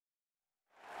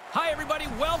Hi, everybody.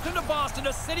 Welcome to Boston,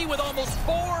 a city with almost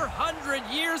 400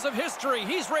 years of history.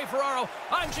 He's Ray Ferraro.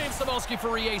 I'm James Cebulski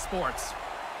for EA Sports.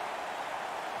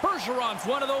 Bergeron's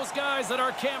one of those guys that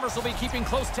our cameras will be keeping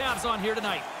close tabs on here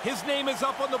tonight. His name is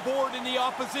up on the board in the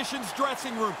opposition's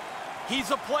dressing room.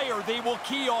 He's a player they will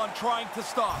key on trying to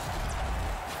stop.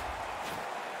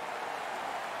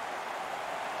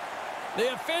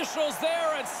 The officials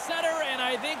there at center, and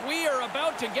I think we are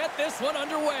about to get this one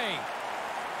underway.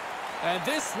 And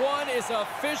this one is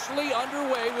officially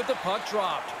underway with the puck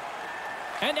dropped.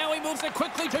 And now he moves it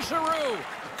quickly to Giroux.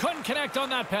 Couldn't connect on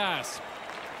that pass.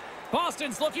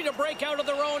 Boston's looking to break out of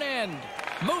their own end.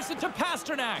 Moves it to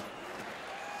Pastrnak.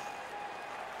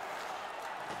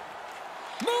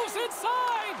 Moves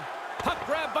inside. Puck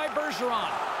grabbed by Bergeron.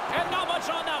 And not much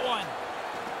on that one.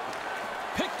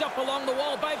 Picked up along the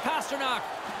wall by Pastrnak.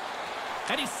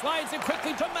 And he slides it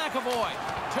quickly to McAvoy.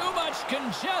 Too much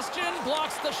congestion,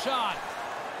 blocks the shot.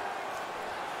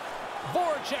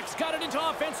 Voracek's got it into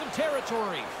offensive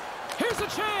territory. Here's a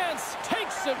chance.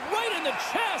 Takes it right in the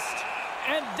chest.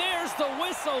 And there's the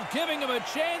whistle, giving him a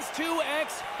chance to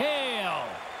exhale.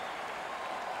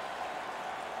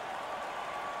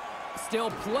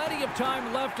 Still plenty of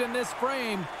time left in this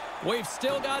frame. We've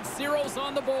still got zeros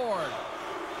on the board.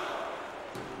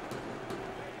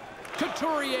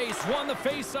 Couturier's won the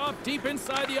face-off deep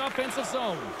inside the offensive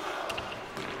zone.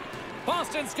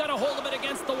 Boston's got a hold of it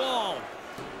against the wall.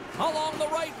 Along the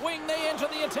right wing, they enter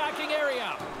the attacking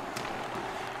area.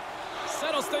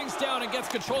 Settles things down and gets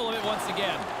control of it once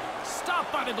again.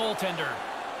 Stopped by the goaltender.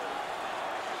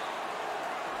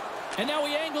 And now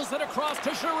he angles it across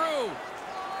to Giroux.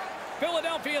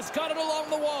 Philadelphia's got it along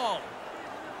the wall.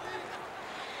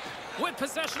 With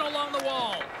possession along the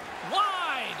wall.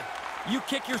 Wide! You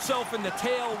kick yourself in the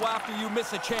tail after you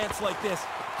miss a chance like this.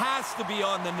 Has to be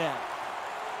on the net.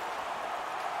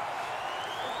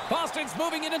 Boston's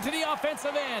moving it into the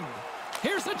offensive end.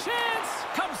 Here's a chance.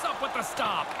 Comes up with the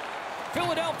stop.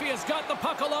 Philadelphia's got the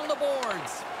puck along the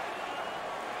boards.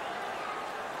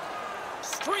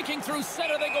 Streaking through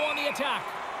center, they go on the attack.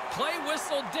 Play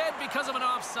whistle dead because of an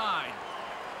offside.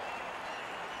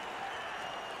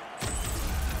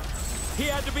 He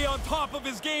had to be on top of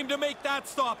his game to make that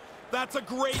stop. That's a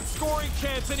great scoring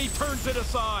chance, and he turns it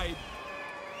aside.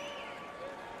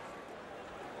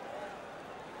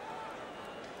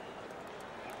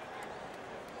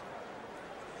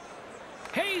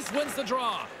 Hayes wins the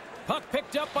draw. Puck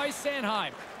picked up by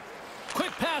Sanheim.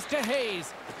 Quick pass to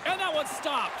Hayes, and that one's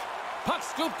stopped. Puck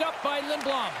scooped up by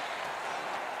Lindblom.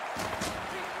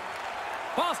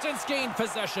 Boston's gained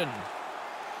possession.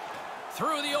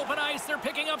 Through the open ice, they're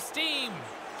picking up steam.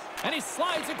 And he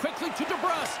slides it quickly to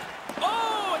DeBrusk.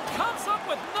 Oh, it comes up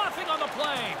with nothing on the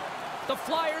play. The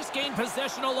Flyers gain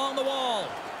possession along the wall.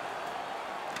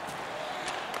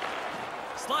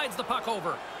 Slides the puck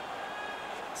over.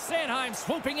 Sanheim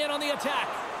swooping in on the attack.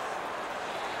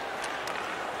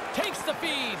 Takes the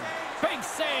feed. Big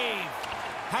save.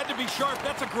 Had to be sharp.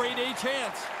 That's a grade A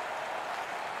chance.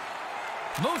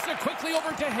 Moves it quickly over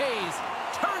to Hayes.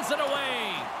 Turns it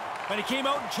away. And he came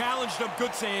out and challenged him.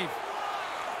 Good save.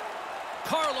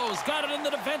 Carlo's got it in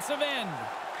the defensive end.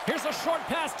 Here's a short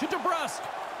pass to DeBrusk.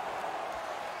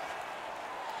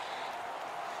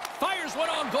 Fires one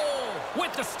on goal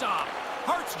with the stop.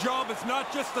 Hart's job is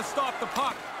not just to stop the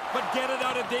puck, but get it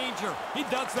out of danger. He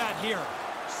does that here.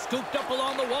 Scooped up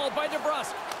along the wall by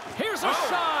DeBrusk. Here's a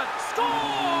shot.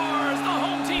 Scores! The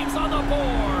home team's on the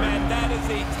board. Man, that is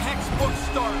a textbook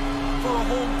start for a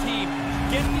home team.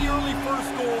 Get the early first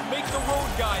goal. Make the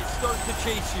road guys start to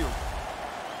chase you.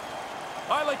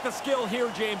 I like the skill here,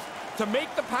 James, to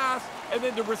make the pass and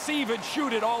then to receive and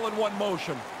shoot it all in one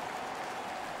motion.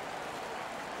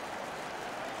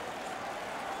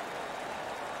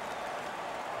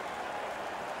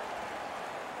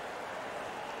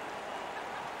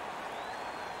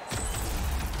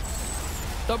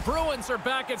 The Bruins are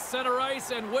back at center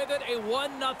ice, and with it, a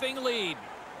 1-0 lead.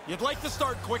 You'd like to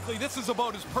start quickly. This is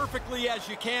about as perfectly as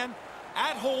you can.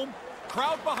 At home,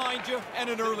 crowd behind you, and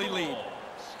an early lead.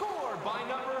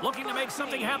 Looking to make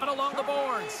something happen along the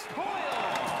boards.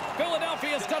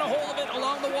 Philadelphia's got a hold of it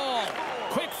along the wall.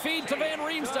 Quick feed to Van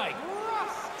Riemsdyk.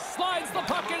 Slides the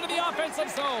puck into the offensive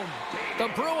zone. The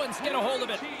Bruins get a hold of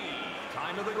it.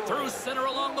 Through center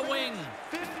along the wing.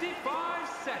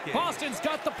 Boston's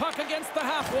got the puck against the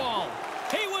half wall.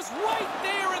 He was right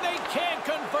there, and they can't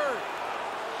convert.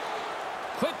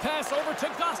 Quick pass over to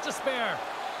Gostisbehere.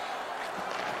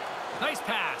 Nice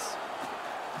pass.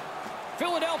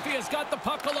 Philadelphia's got the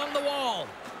puck along the wall.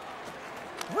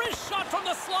 Wrist shot from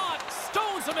the slot.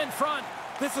 Stones him in front.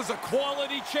 This is a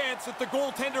quality chance that the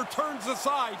goaltender turns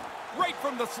aside right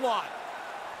from the slot.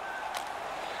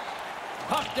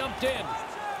 Puck dumped in.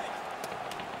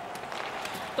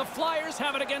 The Flyers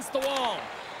have it against the wall.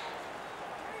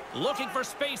 Looking for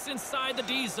space inside the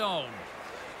D zone.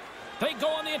 They go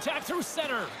on the attack through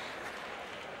center.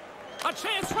 A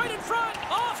chance right in front.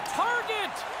 Off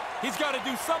target. He's got to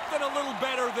do something a little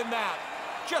better than that.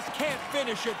 Just can't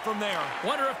finish it from there.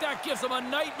 Wonder if that gives them a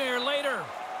nightmare later.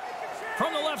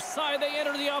 From the left side, they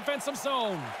enter the offensive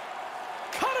zone.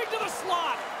 Cutting to the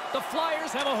slot. The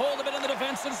Flyers have a hold of it in the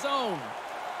defensive zone.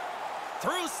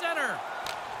 Through center.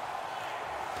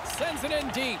 Sends it in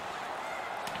deep.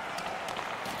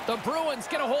 The Bruins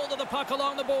get a hold of the puck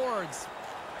along the boards.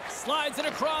 Slides it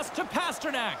across to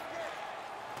Pasternak.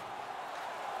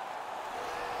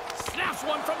 Snaps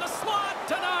one from the slot.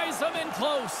 Denies them in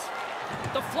close.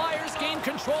 The Flyers gain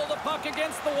control of the puck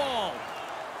against the wall.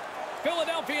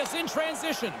 Philadelphia's in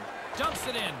transition. Dumps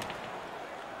it in.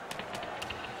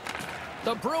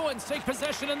 The Bruins take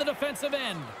possession in the defensive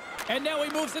end. And now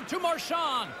he moves it to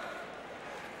Marchand.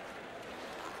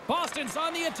 Boston's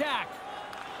on the attack.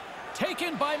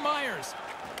 Taken by Myers.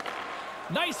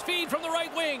 Nice feed from the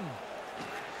right wing.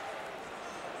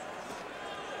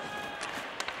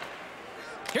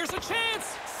 Here's a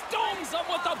chance. Stones him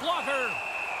with the blocker.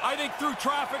 I think through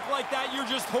traffic like that, you're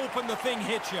just hoping the thing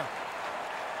hits you.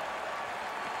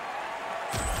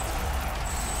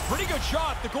 Pretty good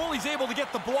shot. The goalie's able to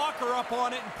get the blocker up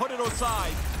on it and put it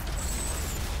outside.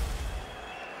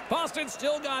 Boston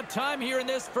still got time here in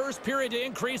this first period to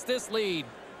increase this lead.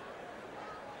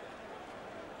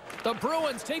 The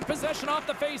Bruins take possession off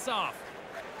the faceoff.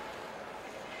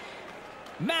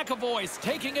 McAvoy's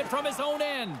taking it from his own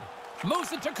end.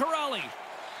 Moves it to Corrali.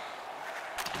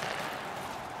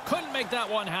 Couldn't make that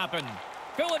one happen.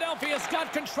 Philadelphia's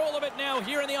got control of it now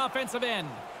here in the offensive end.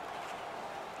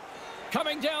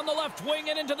 Coming down the left wing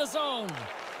and into the zone.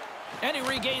 And he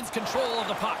regains control of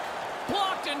the puck.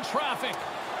 Blocked in traffic.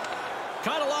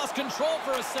 Kind of lost control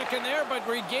for a second there, but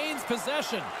regains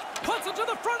possession. Puts it to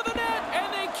the front of the net,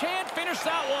 and they can't finish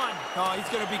that one. Oh, he's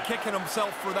going to be kicking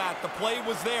himself for that. The play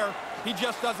was there. He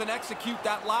just doesn't execute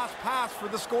that last pass for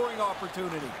the scoring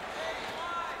opportunity.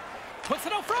 Puts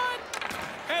it up front,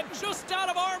 and just out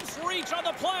of arm's reach on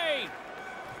the play.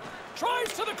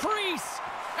 Drives to the crease,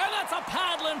 and that's a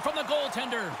paddling from the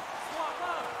goaltender.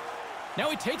 Now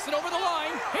he takes it over the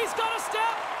line. He's got a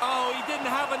step. Oh, he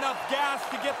didn't have enough gas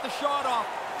to get the shot off.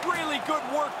 Really good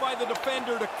work by the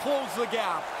defender to close the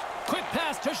gap. Quick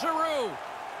pass to Giroux.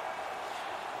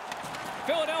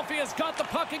 Philadelphia's got the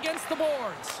puck against the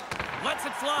boards. Lets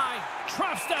it fly.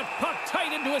 Traps that puck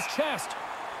tight into his chest.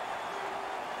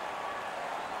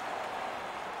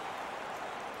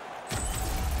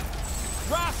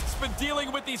 Rask's been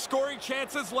dealing with these scoring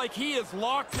chances like he is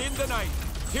locked in tonight.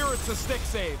 Here it's a stick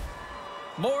save.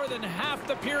 More than half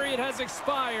the period has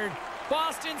expired.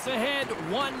 Boston's ahead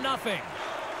 1-0.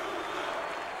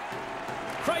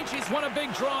 Krejci's won a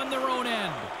big draw on their own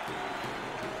end.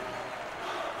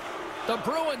 The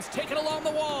Bruins take it along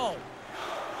the wall.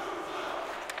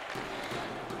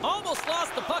 Almost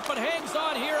lost the puck, but hangs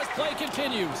on here as play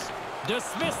continues.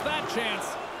 Dismiss that chance.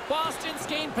 Boston's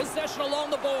gained possession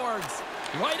along the boards.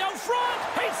 Right out front.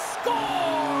 He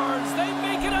scores! They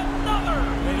make it another.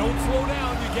 They don't slow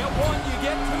down. You get one, you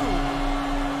get two.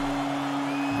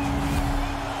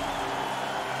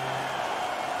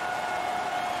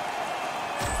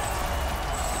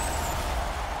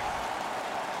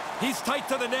 He's tight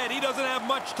to the net. He doesn't have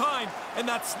much time. And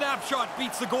that snapshot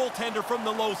beats the goaltender from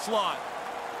the low slot.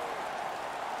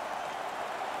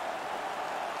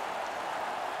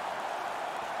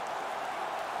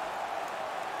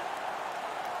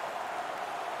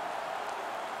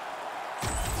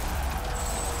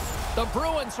 The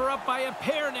Bruins are up by a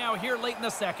pair now here late in the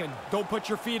second. Don't put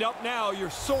your feet up now. You're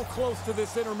so close to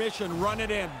this intermission. Run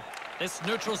it in. This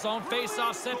neutral zone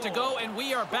face-off set to go, and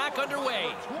we are back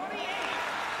underway.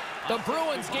 The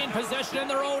Bruins gain possession in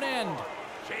their own end.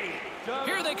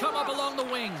 Here they come up along the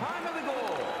wing.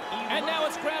 And now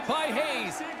it's grabbed by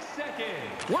Hayes.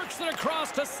 Works it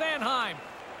across to Sanheim.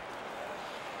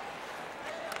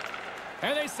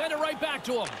 And they send it right back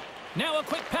to him. Now a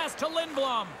quick pass to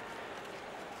Lindblom.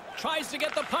 Tries to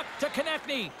get the puck to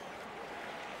Konechny.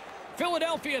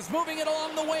 Philadelphia's moving it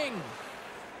along the wing.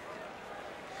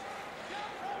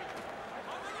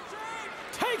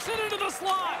 Takes it into the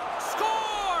slot.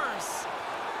 Scores!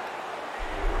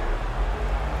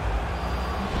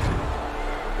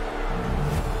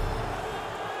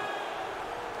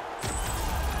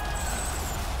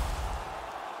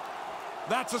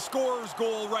 That's a scorer's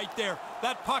goal right there.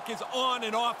 That puck is on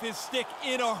and off his stick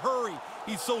in a hurry.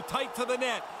 He's so tight to the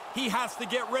net, he has to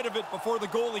get rid of it before the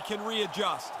goalie can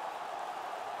readjust.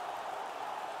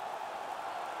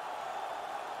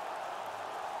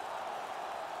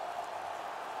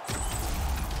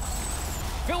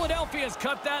 Philadelphia's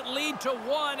cut that lead to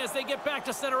 1 as they get back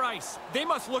to center ice. They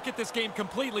must look at this game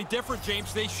completely different,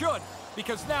 James. They should.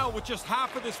 Because now, with just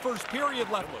half of this first period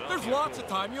left, there's lots of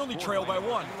time. You only trail by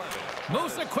 1.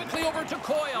 Moves it quickly over to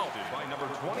Coyle.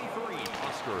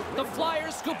 The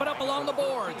Flyers scoop it up along the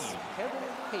boards.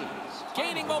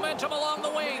 Gaining momentum along the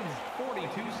wing. 42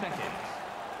 seconds.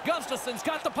 Gustafson's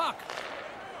got the puck.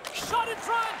 Shot in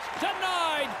front.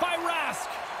 Denied by Rask.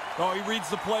 Oh, he reads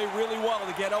the play really well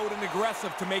to get out and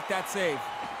aggressive to make that save.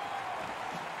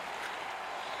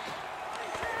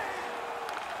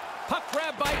 Puck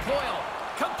grab by Coyle.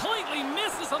 Completely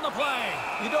misses on the play.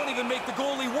 You don't even make the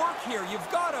goalie work here.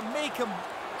 You've got to make him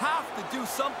have to do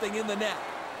something in the net.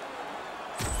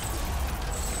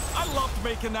 I loved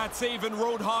making that save in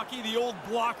road hockey, the old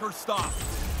blocker stop.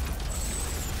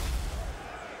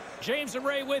 James and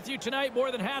Ray with you tonight.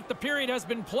 More than half the period has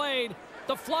been played.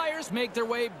 The Flyers make their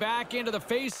way back into the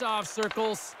face-off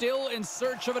circle, still in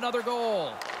search of another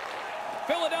goal.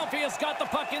 Philadelphia's got the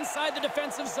puck inside the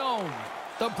defensive zone.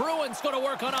 The Bruins going to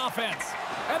work on offense.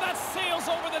 And that sails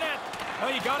over the net.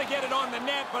 Well, you got to get it on the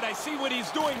net, but I see what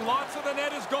he's doing. Lots of the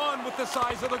net is gone with the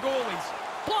size of the goalies.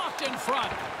 Blocked in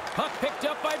front. Puck picked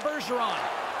up by Bergeron.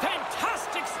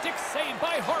 Fantastic stick save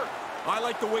by Hart. I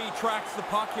like the way he tracks the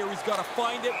puck here. He's got to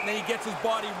find it, and then he gets his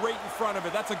body right in front of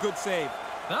it. That's a good save.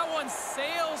 That one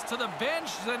sails to the bench,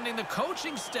 sending the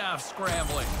coaching staff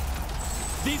scrambling.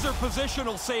 These are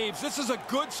positional saves. This is a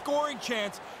good scoring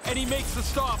chance, and he makes the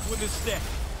stop with his stick.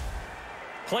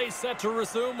 Play set to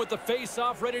resume with the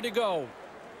face-off ready to go.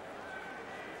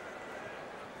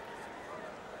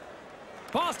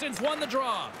 Boston's won the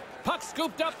draw. Puck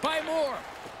scooped up by Moore.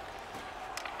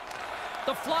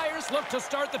 The Flyers look to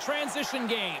start the transition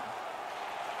game.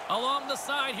 Along the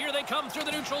side, here they come through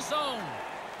the neutral zone.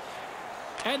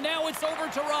 And now it's over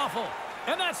to Raffl.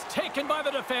 And that's taken by the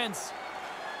defense.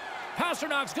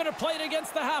 Pasternak's going to play it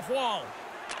against the half wall.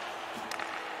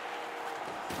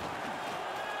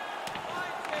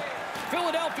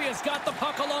 Philadelphia's got the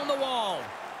puck along the wall.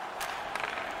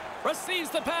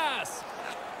 Receives the pass.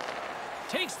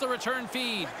 Takes the return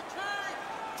feed.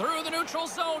 Through the neutral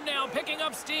zone now, picking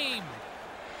up steam.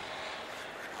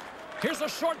 Here's a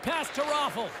short pass to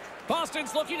Raffl.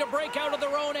 Boston's looking to break out of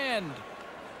their own end.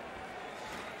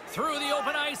 Through the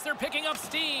open ice, they're picking up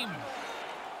steam.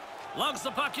 Lugs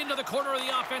the puck into the corner of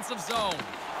the offensive zone.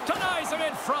 Denies him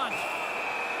in front.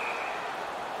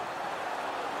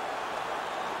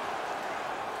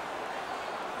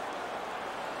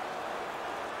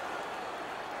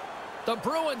 The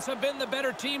Bruins have been the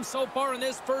better team so far in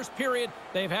this first period.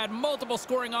 They've had multiple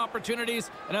scoring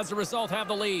opportunities, and as a result have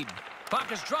the lead.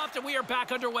 Puck is dropped, and we are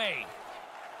back underway.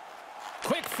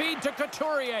 Quick feed to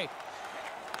Couturier.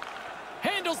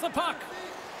 Handles the puck.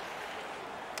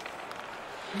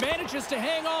 Manages to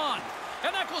hang on.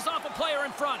 And that goes off a player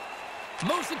in front.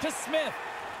 Moves it to Smith.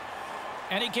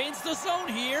 And he gains the zone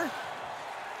here.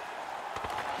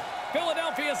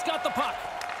 Philadelphia's got the puck.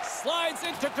 Slides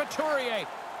into Couturier.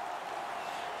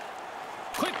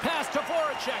 Quick pass to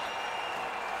Voracek.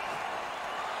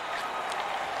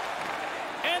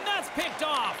 And that's picked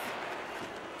off.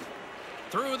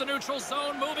 Through the neutral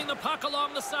zone, moving the puck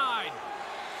along the side.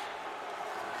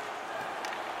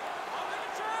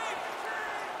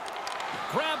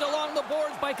 Grabbed along the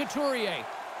boards by Couturier.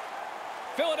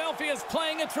 Philadelphia's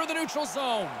playing it through the neutral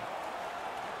zone.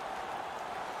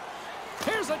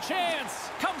 Here's a chance.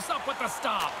 Comes up with the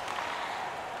stop.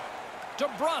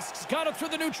 DeBrusk's got it through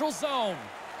the neutral zone.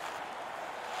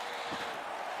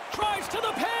 Drives to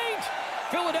the paint.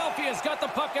 Philadelphia's got the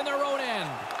puck in their own end.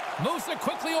 Moves it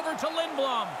quickly over to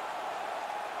Lindblom.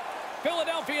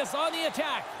 Philadelphia's on the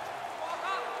attack.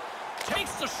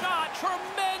 Takes the shot.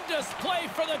 Tremendous play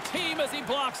for the team as he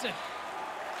blocks it.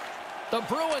 The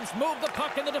Bruins move the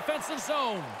puck in the defensive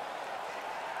zone.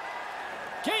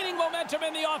 Gaining momentum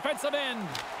in the offensive end.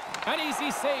 An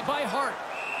easy save by Hart.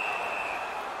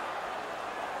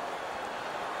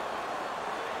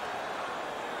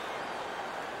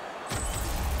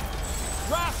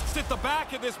 Rask's at the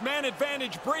back of this man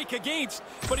advantage break against,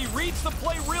 but he reads the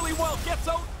play really well. Gets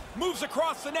out, moves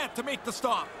across the net to make the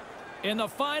stop. In the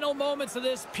final moments of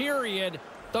this period,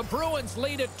 the Bruins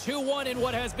lead at 2-1 in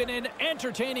what has been an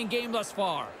entertaining game thus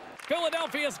far.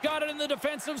 Philadelphia's got it in the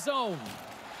defensive zone.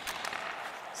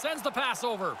 Sends the pass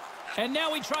over. And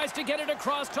now he tries to get it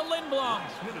across to Lindblom.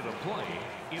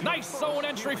 Nice zone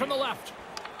entry from the left.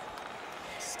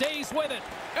 stays with it.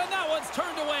 And that one's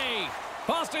turned away.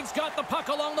 Boston's got the puck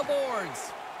along the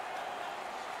boards.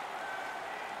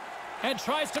 And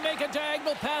tries to make a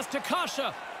diagonal pass to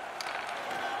Kasha.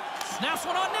 Snaps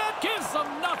one on net. Gives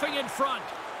them nothing in front.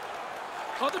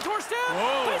 On the doorstep.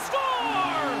 Whoa. They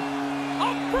score!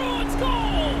 A Bruins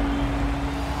goal!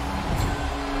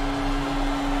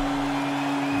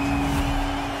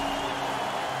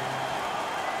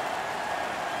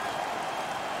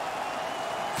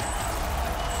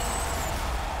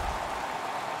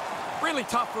 Really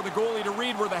tough for the goalie to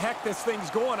read where the heck this thing's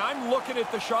going. I'm looking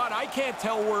at the shot. I can't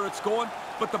tell where it's going,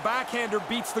 but the backhander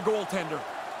beats the goaltender.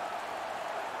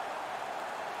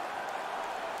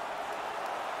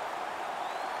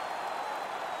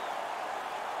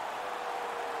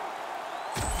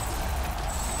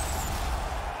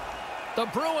 The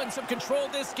Bruins have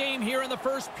controlled this game here in the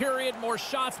first period. More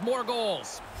shots, more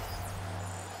goals.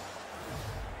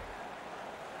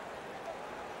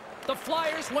 The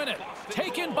Flyers win it.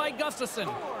 Taken by Gustafsson.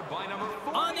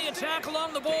 On the attack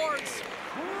along the boards.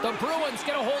 The Bruins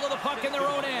get a hold of the puck in their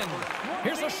own end.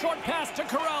 Here's a short pass to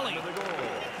Corrali.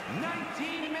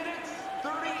 19 minutes,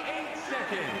 38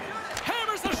 seconds.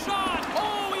 Hammers the shot.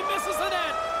 Oh, he misses the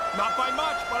net. Not by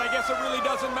much, but I guess it really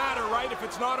doesn't matter, right? If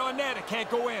it's not on net, it can't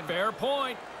go in. Fair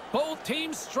point. Both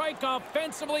teams strike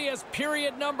offensively as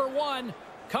period number 1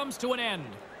 comes to an end.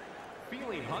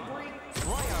 Feeling hungry?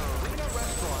 Try our Arena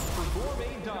restaurant for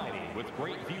gourmet dining with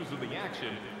great views of the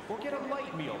action, or get a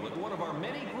light meal at one of our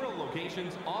many grill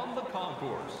locations on the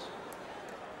concourse.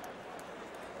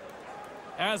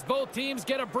 As both teams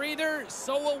get a breather,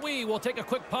 so will we. We'll take a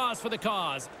quick pause for the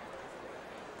cause.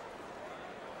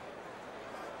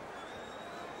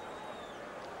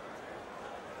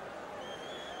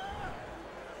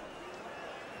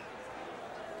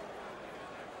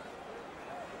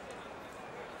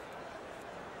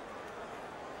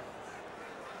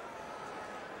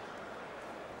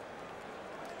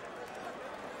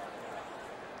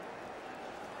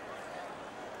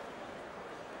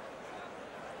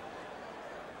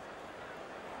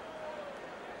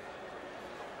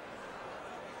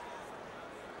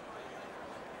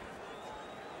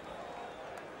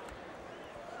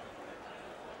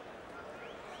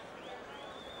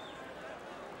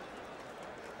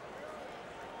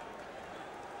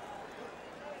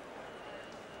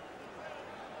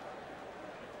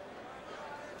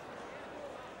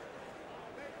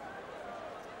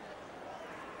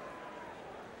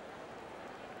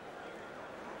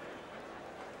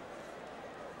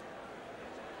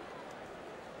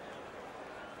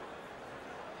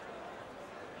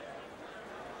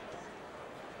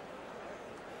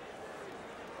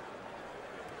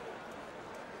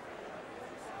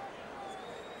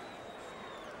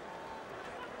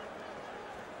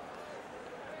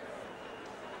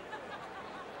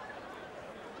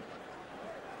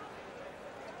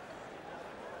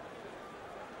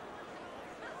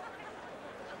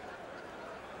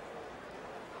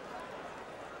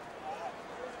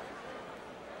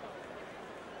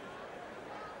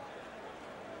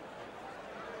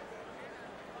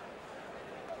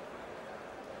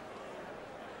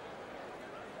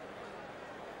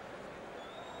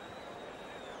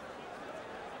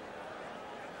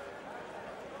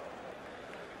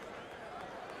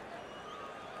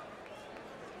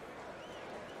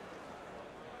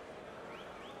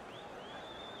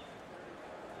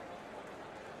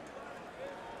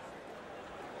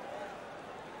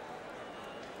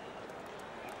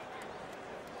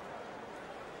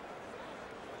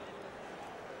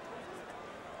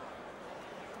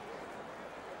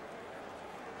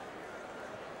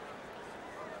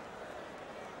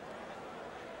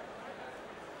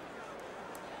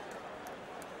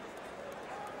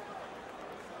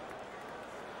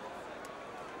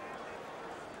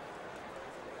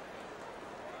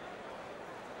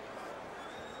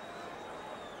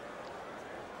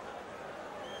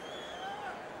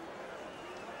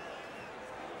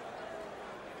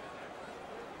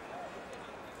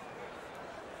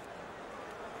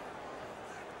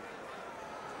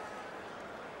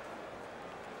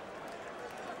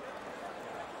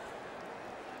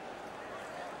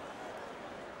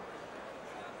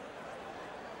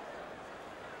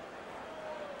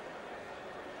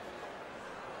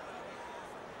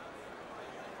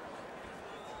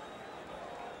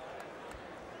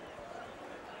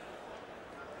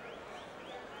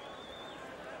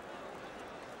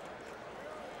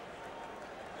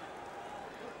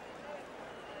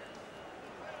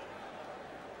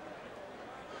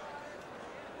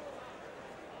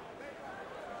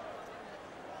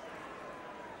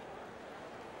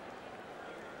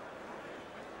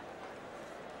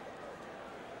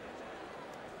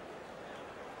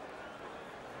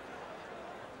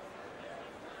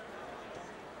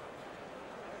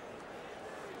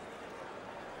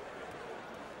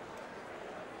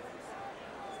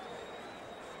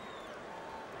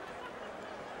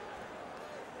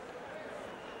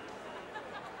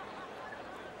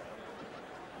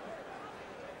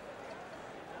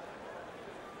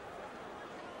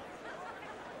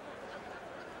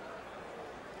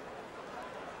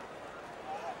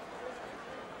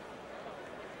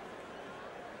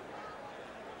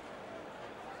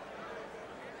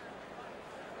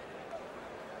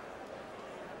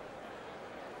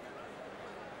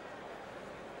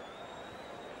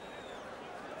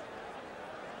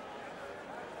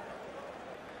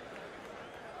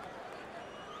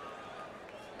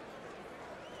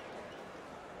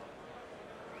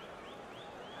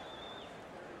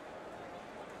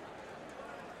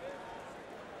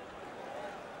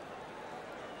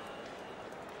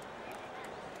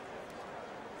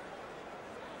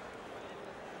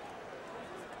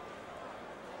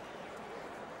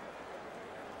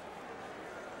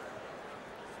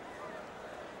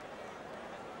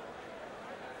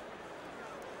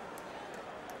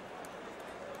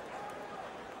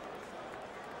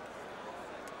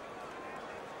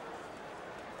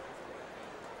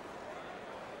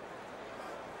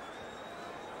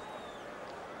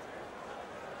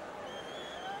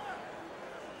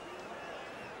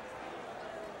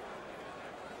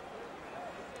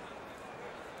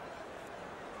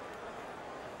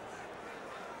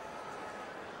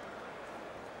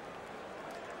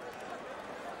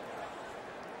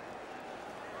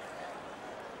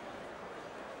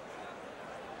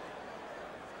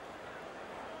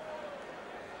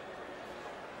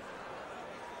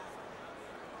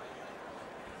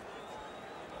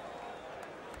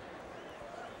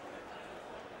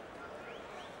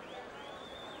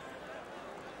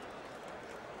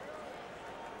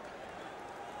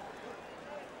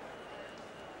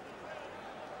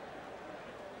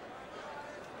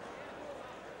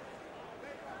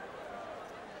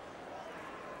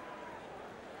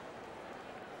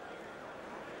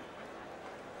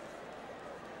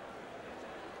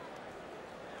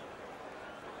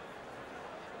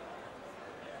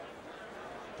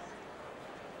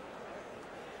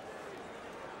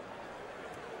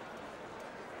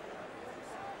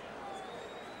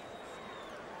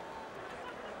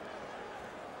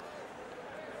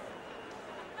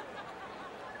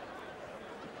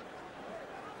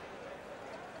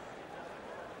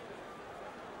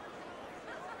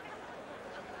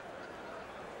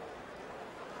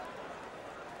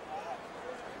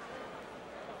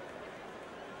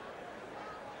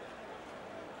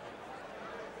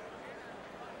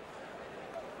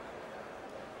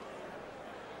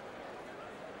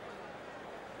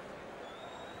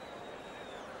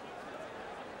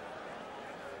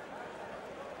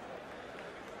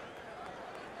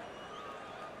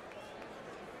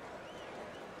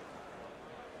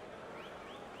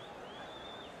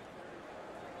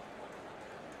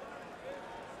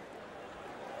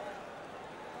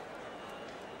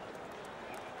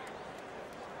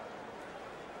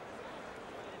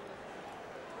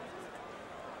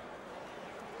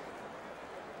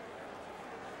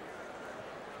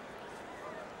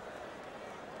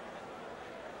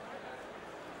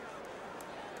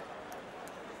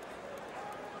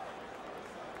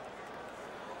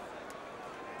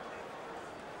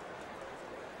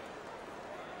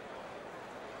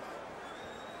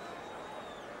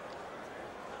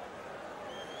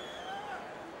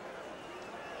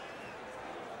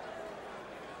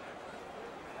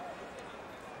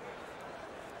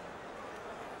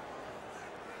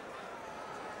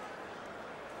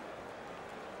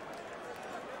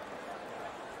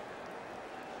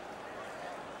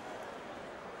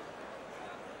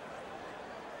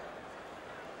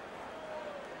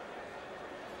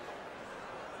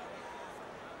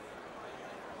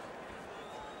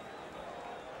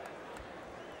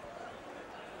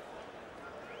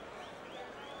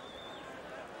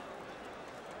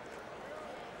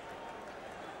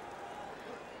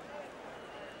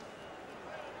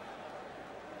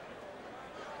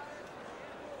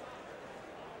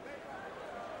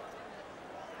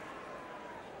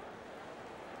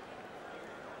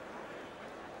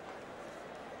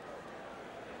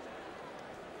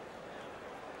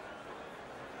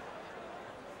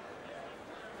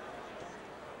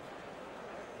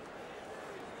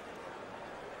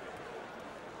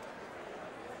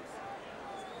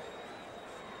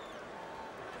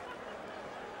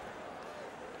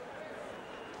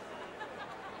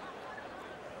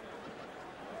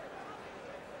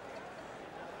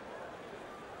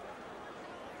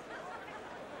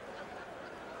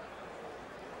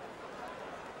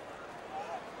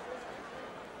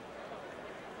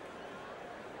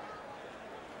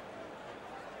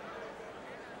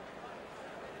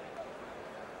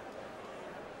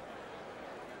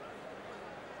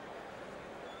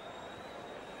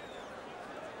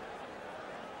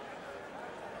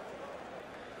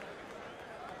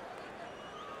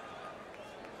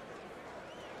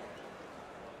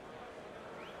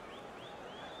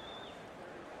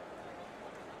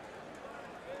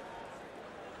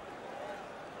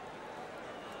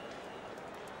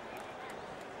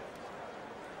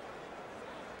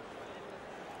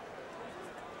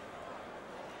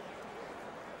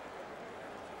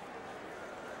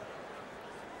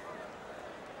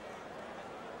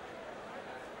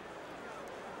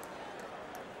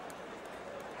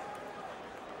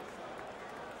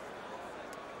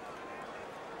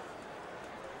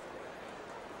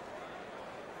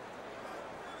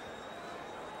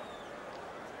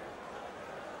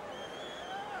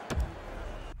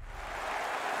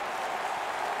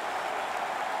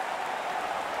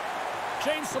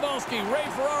 James Cybulski, Ray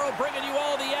Ferraro bringing you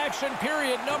all the action.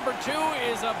 Period number 2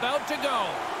 is about to go.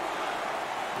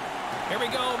 Here we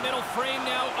go, middle frame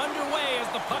now underway as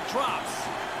the puck drops.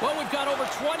 Well, we've got over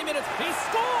 20 minutes. He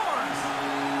scores!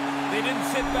 They didn't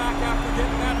sit back after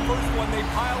getting that first one. They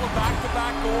pile a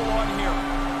back-to-back goal on here.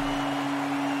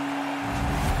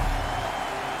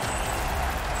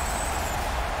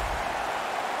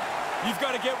 You've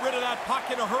got to get rid of that puck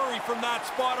in a hurry from that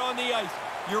spot on the ice.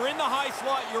 You're in the high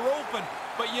slot, you're open,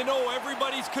 but you know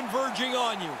everybody's converging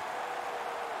on you.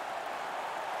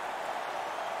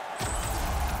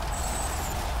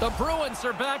 The Bruins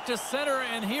are back to center,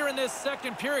 and here in this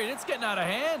second period, it's getting out of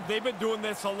hand. They've been doing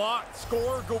this a lot.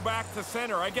 Score, go back to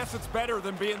center. I guess it's better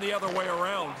than being the other way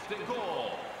around. The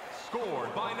goal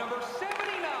scored by number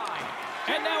 79.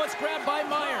 And now it's grabbed by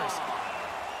Myers.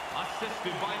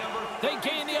 Assisted by number 36. They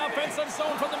gain the offensive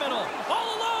zone from the middle.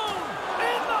 All alone!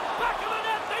 In the back of the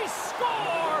net, they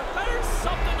score! There's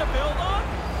something to build on.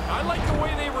 I like the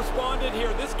way they responded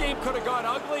here. This game could have got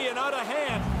ugly and out of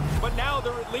hand, but now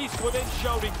they're at least within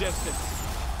shouting distance.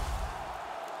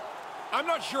 I'm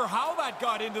not sure how that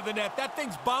got into the net. That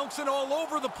thing's bouncing all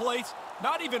over the place.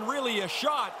 Not even really a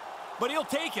shot, but he'll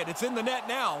take it. It's in the net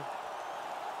now.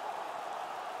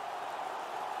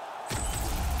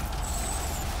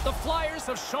 The Flyers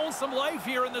have shown some life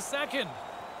here in the second.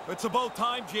 It's about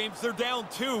time, James. They're down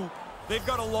 2. They've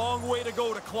got a long way to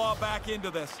go to claw back into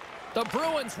this. The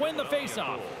Bruins win the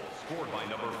faceoff. Scored by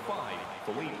number 5,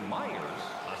 Philippe Myers.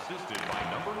 Assisted by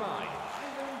number 9,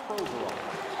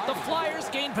 The Flyers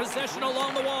gain possession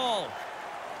along the wall.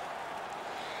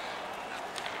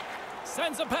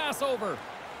 Sends a pass over.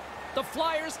 The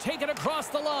Flyers take it across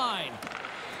the line.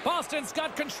 Boston's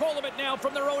got control of it now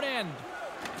from their own end.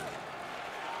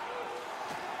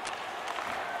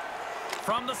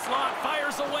 From the slot,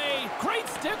 fires away. Great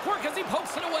stick work as he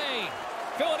pokes it away.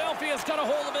 Philadelphia's got a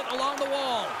hold of it along the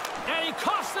wall. And he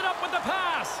coughs it up with the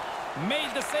pass.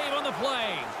 Made the save on the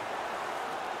play.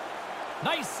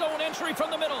 Nice zone entry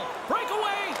from the middle.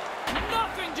 Breakaway.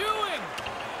 Nothing doing.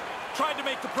 Tried to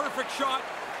make the perfect shot.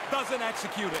 Doesn't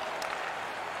execute it.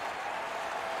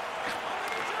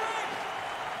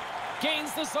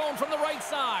 Gains the zone from the right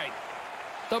side.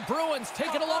 The Bruins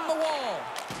take it along the wall.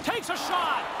 Takes a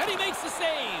shot, and he makes the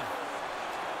save.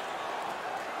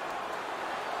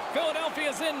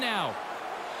 Philadelphia's in now.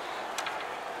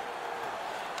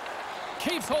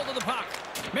 Keeps hold of the puck.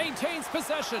 Maintains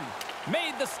possession.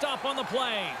 Made the stop on the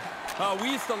play.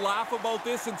 We used to laugh about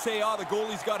this and say, the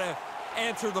goalie's got to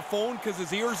answer the phone because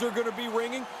his ears are going to be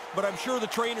ringing. But I'm sure the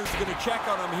trainer's going to check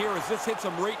on him here as this hits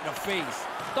him right in the face.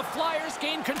 The Flyers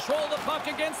gain control of the puck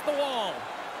against the wall.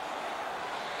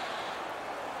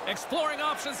 Exploring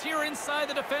options here inside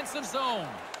the defensive zone.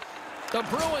 The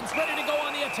Bruins ready to go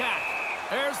on the attack.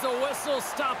 There's the whistle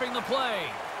stopping the play.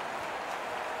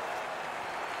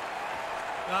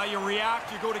 You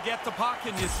react, you go to get the puck,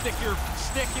 and you stick your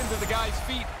stick into the guy's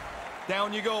feet.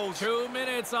 Down you go. 2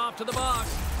 minutes off to the box.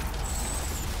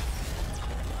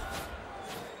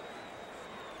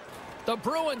 The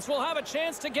Bruins will have a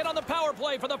chance to get on the power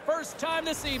play for the first time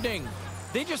this evening.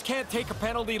 They just can't take a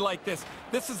penalty like this.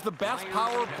 This is the best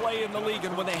power play in the league,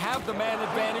 and when they have the man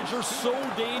advantage, they're so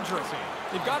dangerous.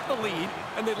 They've got the lead,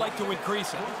 and they'd like to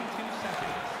increase it.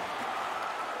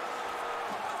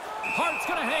 Hart's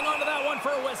going to hang on to that one for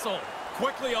a whistle.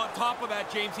 Quickly on top of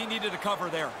that, James, he needed a cover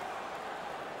there.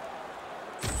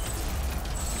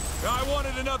 I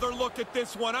wanted another look at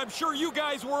this one. I'm sure you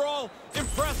guys were all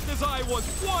impressed as I was.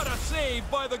 What a save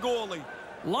by the goalie.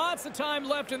 Lots of time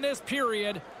left in this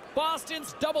period.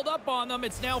 Boston's doubled up on them.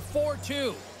 It's now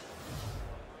 4-2.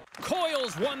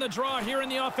 Coyle's won the draw here in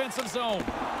the offensive zone.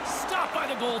 Stopped by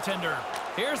the goaltender.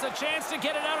 Here's a chance to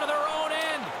get it out of their own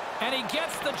end. And he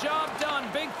gets the job done.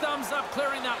 Big thumbs up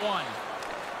clearing that one.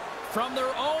 From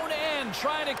their own end,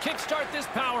 trying to kickstart this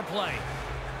power play.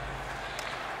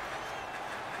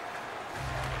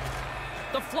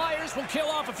 The Flyers will kill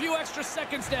off a few extra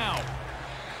seconds now.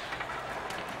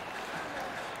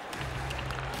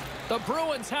 The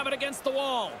Bruins have it against the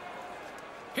wall.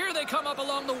 Here they come up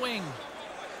along the wing.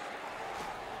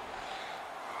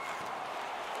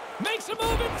 Makes a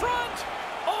move in front.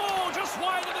 Oh, just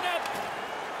wide of the net.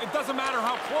 It doesn't matter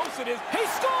how close it is. He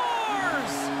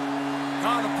scores!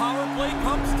 The power play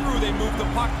comes through. They move the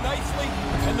puck nicely,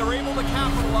 and they're able to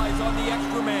capitalize on the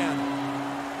extra man.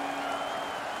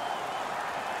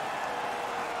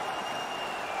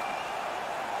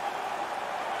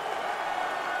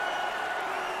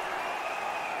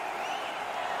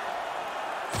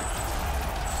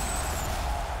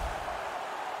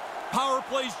 Power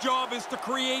play's job is to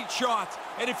create shots.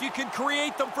 And if you can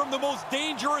create them from the most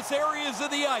dangerous areas of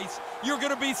the ice, you're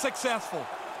going to be successful.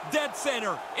 Dead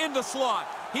center, in the slot.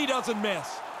 He doesn't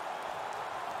miss.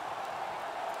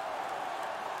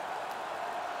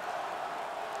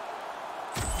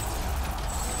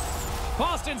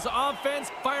 Boston's offense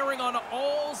firing on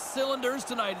all cylinders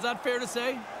tonight. Is that fair to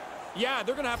say? Yeah,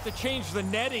 they're going to have to change the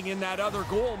netting in that other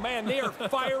goal. Man, they are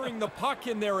firing the puck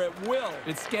in there at will.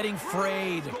 It's getting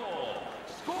frayed.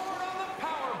 Scored on the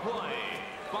power play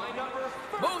by number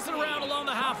 30. Moves it around along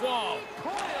the half wall.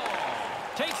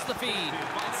 Takes the feed.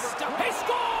 He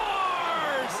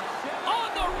scores! On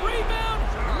the rebound,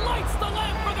 lights the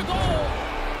lamp for the goal.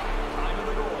 Time of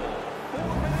the goal,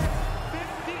 4 minutes,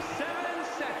 57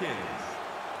 seconds.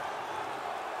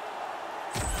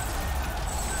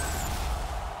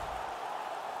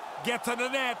 Get to the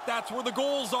net. That's where the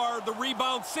goals are. The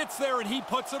rebound sits there, and he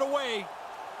puts it away.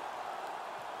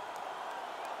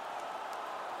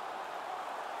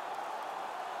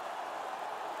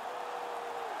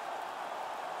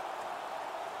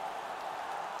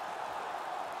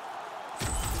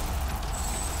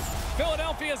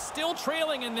 Philadelphia is still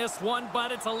trailing in this one,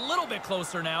 but it's a little bit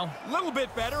closer now. A little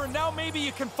bit better, and now maybe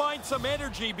you can find some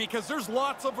energy because there's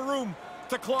lots of room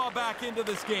to claw back into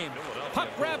this game. Puck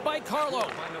grab by Carlo.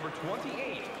 By number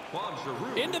 28,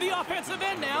 into the offensive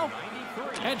end now.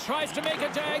 And tries to make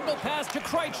a diagonal pass to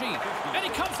Krejci. And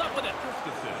he comes up with it.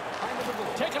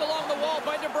 Taken along the wall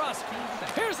by DeBrusque.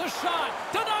 Here's a shot.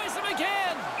 Denies him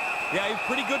again. Yeah, he's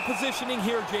pretty good positioning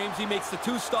here, James. He makes the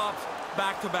 2 stops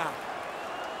back-to-back.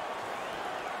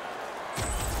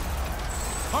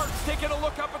 Hart's taking a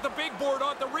look up at the big board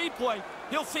on the replay.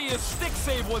 He'll see his stick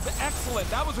save was excellent.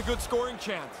 That was a good scoring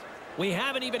chance. We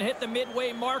haven't even hit the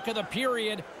midway mark of the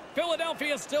period.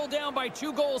 Philadelphia is still down by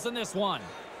 2 goals in this one.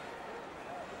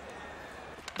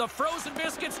 The frozen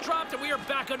biscuits dropped, and we are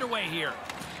back underway here.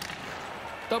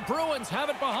 The Bruins have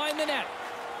it behind the net.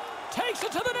 Takes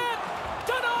it to the net.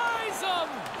 Denies him.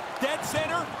 Dead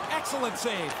center. Excellent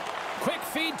save. Quick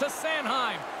feed to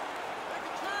Sanheim.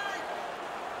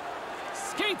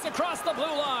 Skates across the blue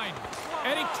line.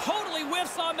 And he totally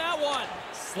whiffs on that one.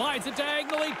 Slides it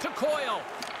diagonally to Coyle.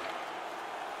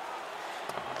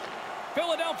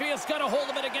 Philadelphia's got a hold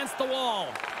of it against the wall.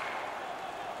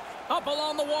 Up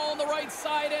along the wall on the right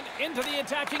side and into the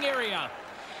attacking area.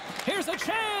 Here's a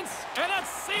chance, and that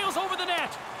sails over the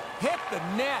net. Hit the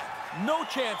net. No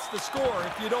chance to score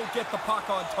if you don't get the puck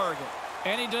on target.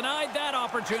 And he denied that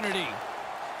opportunity.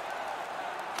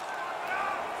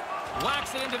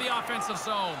 Whacks it into the offensive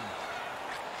zone.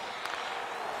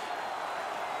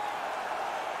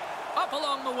 Up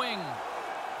along the wing.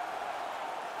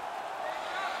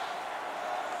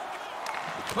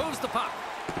 Moves the puck.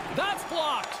 That's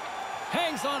blocked.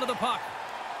 Hangs onto the puck.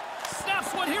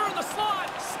 Snaps one here in the slot.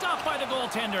 Stopped by the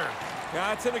goaltender.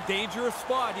 Yeah, it's in a dangerous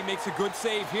spot. He makes a good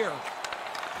save here.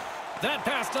 That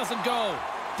pass doesn't go.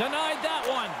 Denied that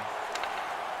one.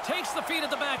 Takes the feed at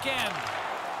the back end.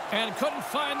 And couldn't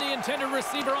find the intended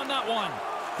receiver on that one.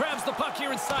 Grabs the puck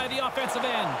here inside the offensive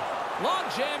end. Long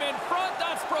jam in front.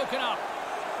 That's broken up.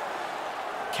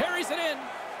 Carries it in.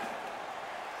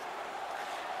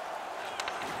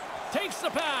 Takes the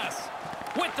pass.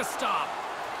 With the stop.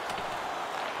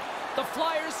 The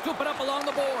Flyers scoop it up along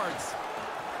the boards.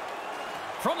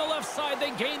 From the left side,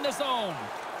 they gain the zone.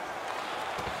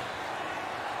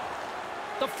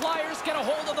 The Flyers get a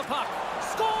hold of the puck.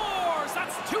 Scores!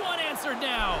 That's 2 unanswered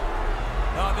now.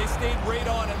 They stayed right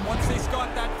on, and once they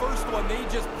got that first one, they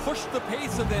just pushed the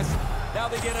pace of this. Now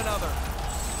they get another.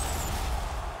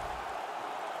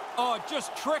 Oh, it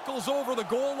just trickles over the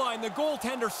goal line. The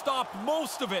goaltender stopped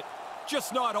most of it,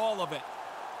 just not all of it.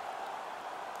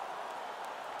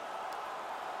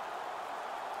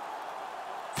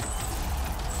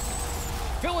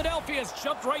 Philadelphia's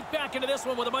jumped right back into this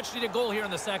one with a much-needed goal here in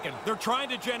the second. They're trying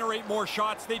to generate more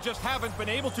shots. They just haven't been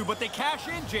able to, but they cash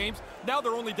in, James. Now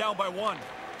they're only down by 1.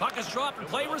 Puck is dropped and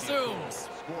play resumes.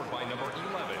 Scored by number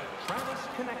 11, Travis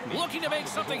Konechny. Looking to make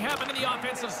something happen in the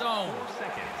offensive zone. 4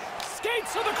 seconds.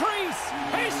 Skates to the crease.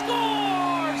 He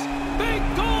scores! Big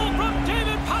goal from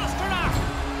David Pastrnak.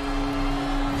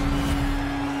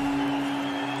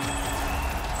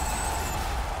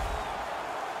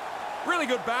 Really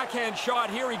good backhand shot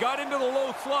here. He got into the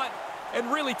low slot,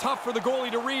 and really tough for the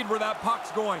goalie to read where that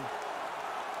puck's going.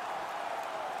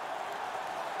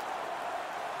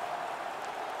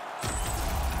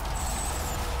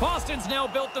 Boston's now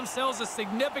built themselves a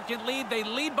significant lead. They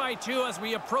lead by 2 as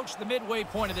we approach the midway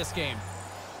point of this game.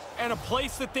 and a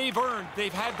place that they've earned.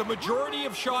 They've had the majority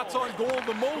of shots on goal,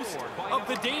 the most of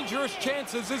the dangerous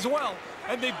chances as well,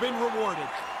 and they've been rewarded.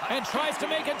 And tries to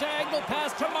make a diagonal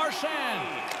pass to Marchand.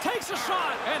 Takes a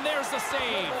shot, and there's the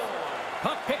save.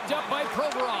 Puck picked up by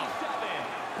Provorov.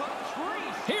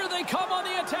 Here they come on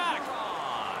the attack.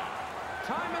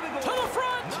 To the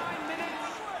front.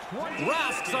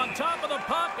 Rask's on top of the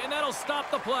puck, and that'll stop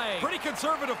the play. Pretty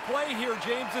conservative play here,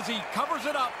 James, as he covers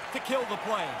it up to kill the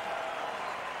play.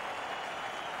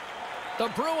 The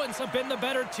Bruins have been the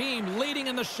better team, leading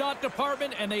in the shot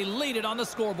department, and they lead it on the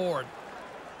scoreboard.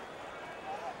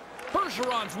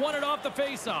 Bergeron's won it off the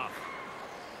faceoff.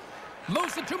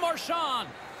 Moves it to Marchand.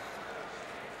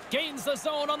 Gains the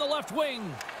zone on the left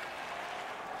wing.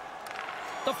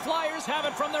 The Flyers have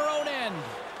it from their own end.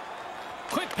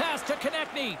 Quick pass to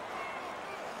Konechny.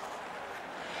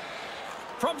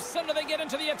 From center, they get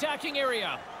into the attacking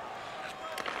area.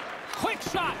 Quick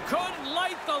shot. Couldn't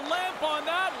light the lamp on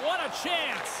that. What a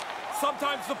chance.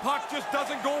 Sometimes the puck just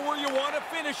doesn't go where you want to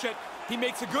finish it. He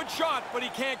makes a good shot, but he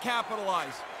can't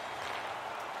capitalize.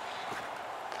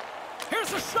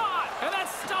 Here's a shot. And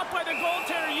that's stopped by the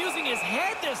goaltender using his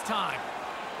head this time.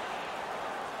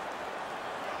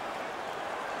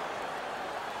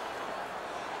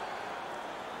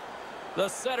 The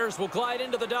setters will glide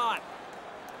into the dot.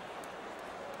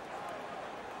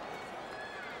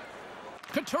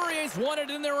 Couturier's won it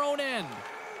in their own end.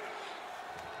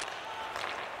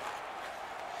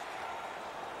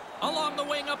 Along the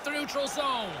wing up the neutral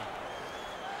zone.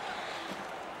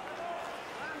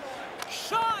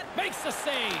 Shot! Makes the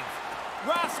save.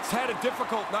 Rask's had a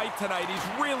difficult night tonight.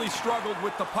 He's really struggled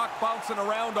with the puck bouncing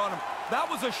around on him. That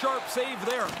was a sharp save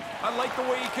there. I like the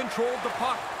way he controlled the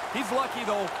puck. He's lucky,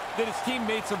 though, that his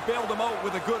teammates have bailed him out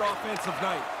with a good offensive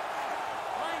night.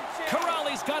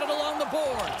 Corrali's got it along the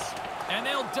boards, and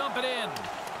they'll dump it in.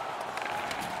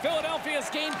 Philadelphia's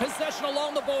gained possession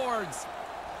along the boards,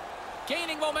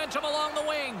 gaining momentum along the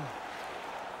wing.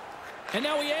 And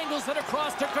now he angles it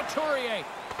across to Couturier.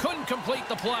 Couldn't complete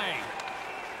the play.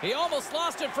 He almost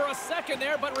lost it for a second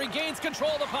there, but regains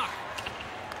control of the puck.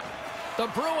 The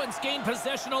Bruins gain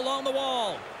possession along the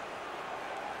wall.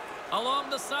 Along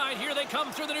the side, here they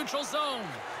come through the neutral zone.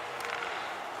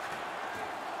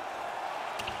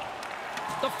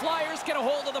 The Flyers get a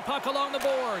hold of the puck along the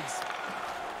boards.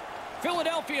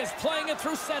 Philadelphia's playing it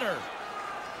through center.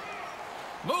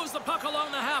 Moves the puck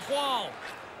along the half wall.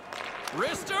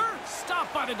 Wrister,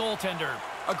 stopped by the goaltender.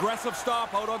 Aggressive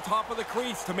stop out on top of the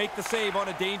crease to make the save on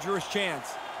a dangerous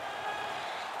chance.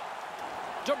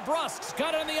 DeBrusk's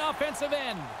got it on the offensive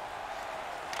end.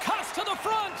 Cuts to the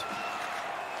front.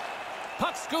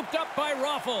 Puck scooped up by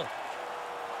Raffl.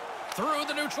 Through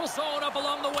the neutral zone, up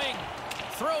along the wing.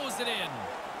 Throws it in.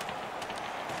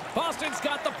 Boston's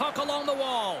got the puck along the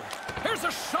wall. Here's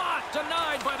a shot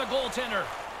denied by the goaltender.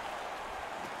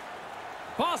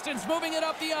 Boston's moving it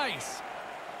up the ice.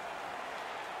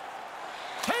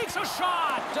 Takes a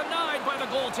shot denied by the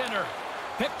goaltender.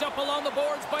 Picked up along the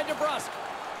boards by DeBrusk.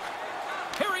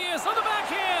 Here he is on the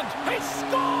backhand. He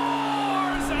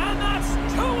scores! And that's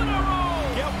 2 in a row.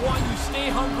 Get one, you stay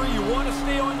hungry, you want to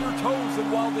stay on your toes,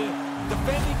 and while the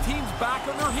defending team's back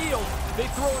on their heels, they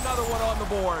throw another one on the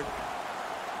board.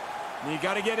 You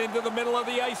got to get into the middle of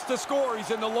the ice to score.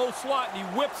 He's in the low slot, and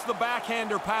he whips the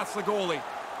backhander past the goalie.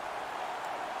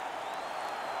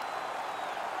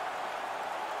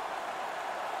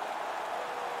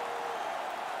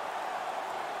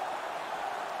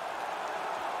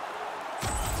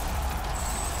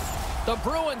 The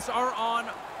Bruins are on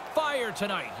fire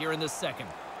tonight here in this second.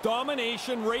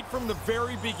 Domination right from the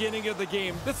very beginning of the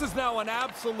game. This is now an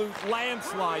absolute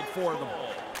landslide for them.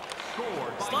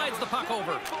 Slides the puck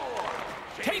over.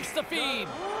 Takes the feed.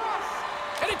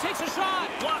 And he takes a shot.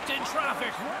 Blocked in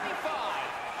traffic.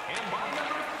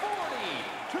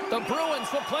 The Bruins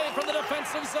will play from the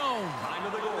defensive zone.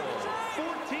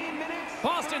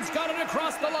 Boston's got it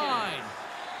across the line.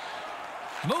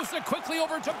 Moves it quickly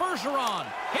over to Bergeron.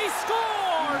 He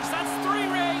scores! That's 3,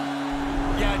 Ray.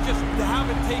 Yeah, just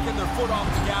haven't taken their foot off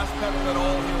the gas pedal at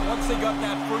all here. Once they got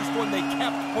that first one, they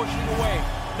kept pushing away.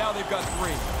 Now they've got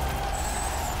 3.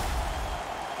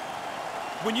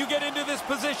 When you get into this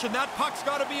position, that puck's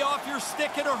got to be off your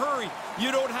stick in a hurry.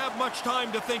 You don't have much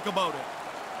time to think about it.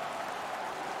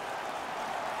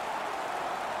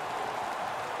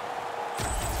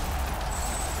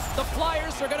 The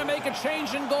Flyers are going to make a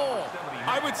change in goal.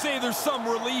 I would say there's some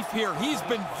relief here. He's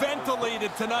been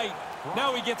ventilated tonight.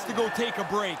 Now he gets to go take a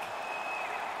break.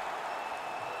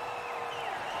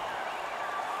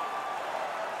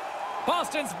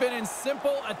 Boston's been in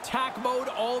simple attack mode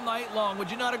all night long. Would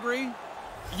you not agree?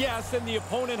 Yes, and the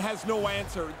opponent has no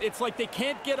answer. It's like they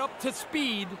can't get up to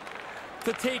speed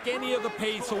to take any of the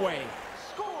pace away.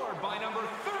 Scored by number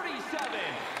 37.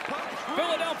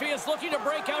 Philadelphia is looking to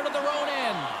break out of their own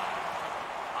end.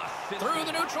 Through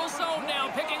the neutral zone now,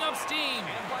 picking up steam.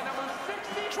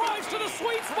 Drives to the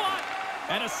sweet spot.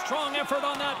 And a strong effort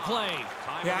on that play.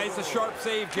 Yeah, it's a sharp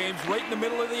save, James. Right in the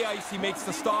middle of the ice, he makes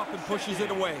the stop and pushes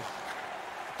it away.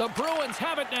 The Bruins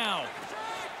have it now.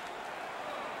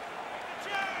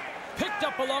 Picked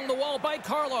up along the wall by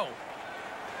Carlo.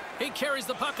 He carries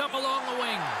the puck up along the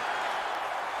wing.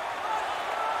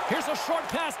 Here's a short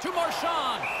pass to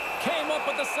Marchand. Came up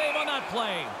with the save on that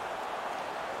play.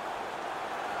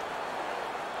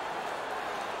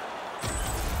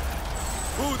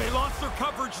 Ooh, they lost their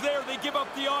coverage there. They give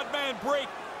up the odd man break.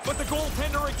 But the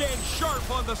goaltender again, sharp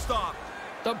on the stop.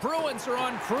 The Bruins are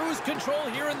on cruise control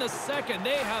here in the second.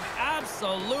 They have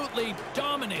absolutely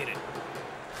dominated.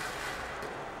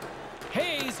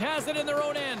 Hayes has it in their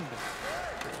own end.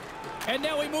 And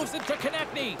now he moves it to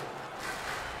Konechny.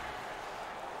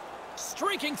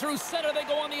 Streaking through center, they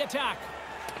go on the attack.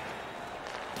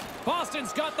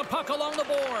 Boston's got the puck along the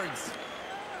boards.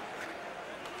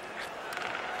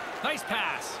 Nice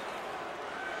pass.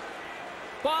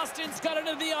 Boston's got it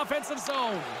into the offensive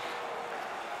zone.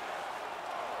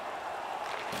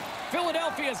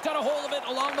 Philadelphia's got a hold of it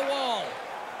along the wall.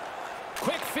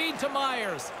 Quick feed to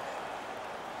Myers.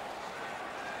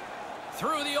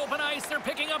 Through the open ice, they're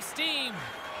picking up steam.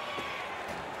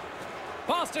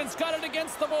 Boston's got it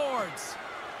against the boards.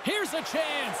 Here's a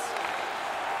chance.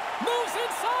 Moves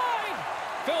inside.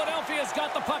 Philadelphia's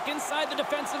got the puck inside the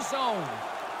defensive zone.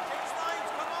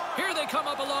 Here they come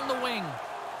up along the wing.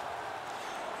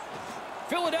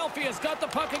 Philadelphia's got the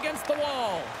puck against the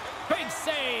wall. Big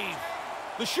save.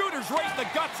 The shooter's right in the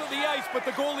guts of the ice, but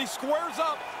the goalie squares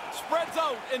up, spreads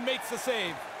out, and makes the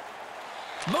save.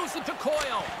 Moves it to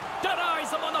Coyle.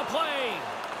 Denies him on the play.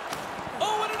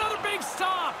 Oh, and another big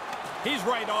stop. He's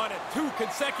right on it. 2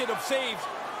 consecutive saves.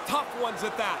 Tough ones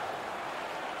at that.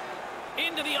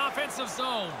 Into the offensive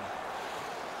zone.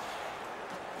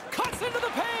 Cuts into the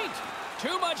paint.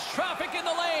 Too much traffic in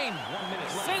the lane.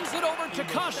 Sends it over to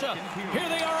Kasha. Here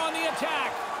they are on the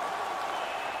attack.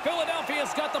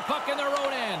 Philadelphia's got the puck in their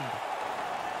own end.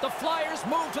 The Flyers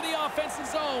move to the offensive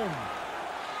zone.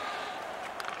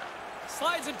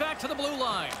 Slides it back to the blue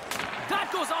line. That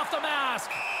goes off the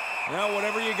mask. Now,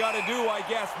 whatever you got to do, I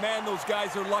guess. Man, those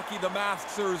guys are lucky the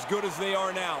masks are as good as they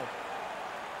are now.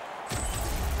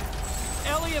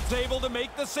 Elliott's able to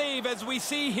make the save, as we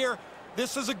see here.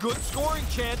 This is a good scoring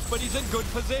chance, but he's in good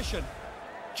position.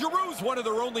 Giroux's one of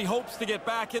their only hopes to get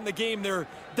back in the game. Their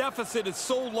deficit is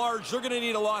so large, they're going to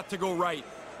need a lot to go right.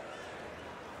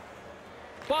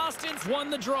 Boston's won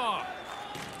the draw.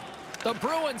 The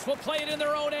Bruins will play it in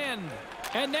their own end.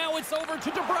 And now it's over to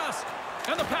DeBrusk.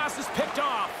 And the pass is picked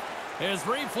off. His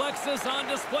reflexes on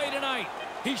display tonight.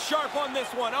 He's sharp on this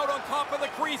one, out on top of the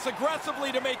crease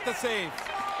aggressively to make the save.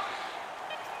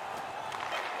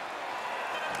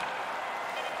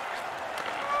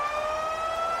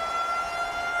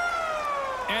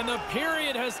 And the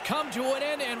period has come to an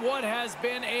end in what has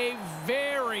been a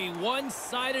very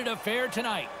one-sided affair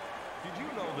tonight. Did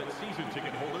you know that season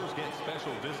ticket holders get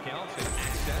special discounts and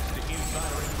access to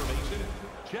insider information?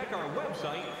 Check our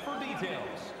website for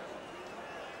details.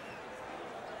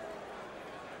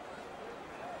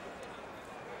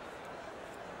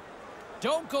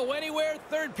 Don't go anywhere.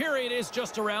 Third period is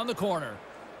just around the corner.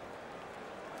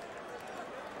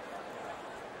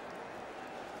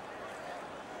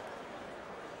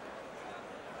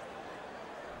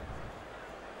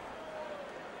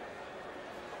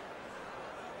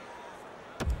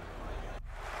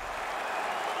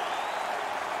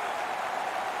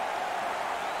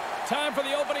 Time for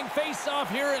the opening face-off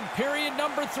here in period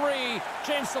number 3.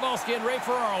 James Cybulski and Ray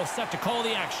Ferraro set to call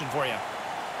the action for you.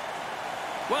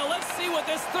 Well, let's see what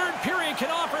this third period can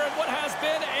offer and what has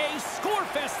been a score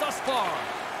fest thus far.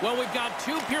 Well, we've got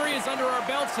 2 periods under our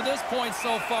belts to this point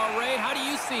so far. Ray, how do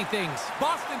you see things?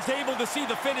 Boston's able to see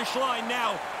the finish line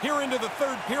now. Here into the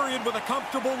third period with a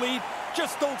comfortable lead.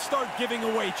 Just don't start giving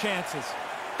away chances.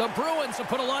 The Bruins have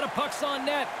put a lot of pucks on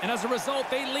net, and as a result,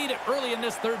 they lead it early in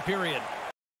this third period.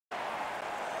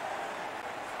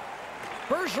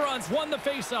 Bergeron's won the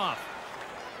faceoff.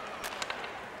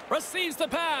 Receives the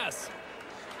pass.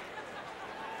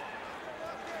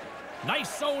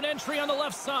 Nice zone entry on the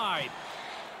left side.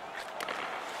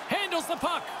 Handles the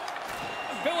puck.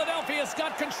 Philadelphia's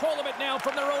got control of it now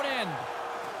from their own end.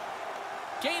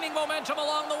 Gaining momentum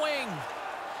along the wing.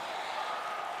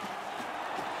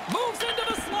 Moves into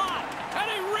the slot, and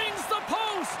he rings the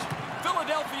post.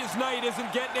 Philadelphia's night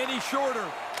isn't getting any shorter.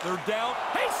 They're down.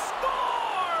 He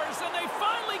scores! And they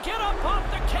finally get up off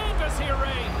the canvas here,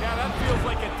 Ray. Yeah, that feels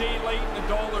like a day late and a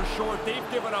dollar short.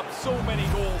 They've given up so many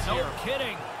goals here. No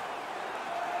kidding.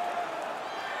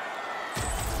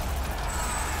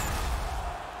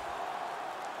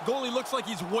 Goalie looks like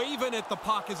he's waving at the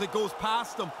puck as it goes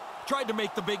past him. Tried to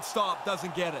make the big stop,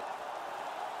 doesn't get it.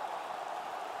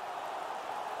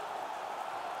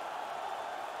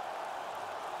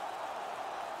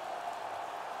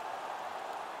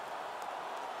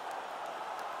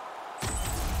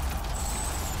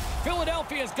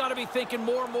 Philadelphia's got to be thinking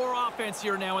more and more offense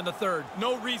here now in the third.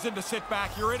 No reason to sit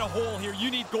back. You're in a hole here. You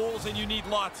need goals, and you need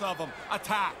lots of them.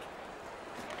 Attack.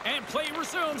 And play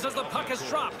resumes as the puck is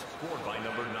dropped. Scored by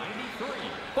number 93.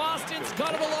 Boston's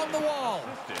got it along the wall.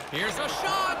 Here's a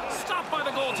shot. Stopped by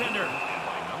the goaltender. And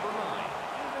by number 9,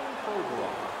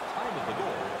 Provorov. Time of the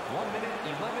goal, 1 minute,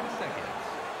 11 seconds.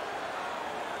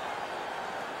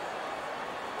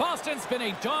 Boston's been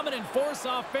a dominant force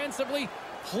offensively.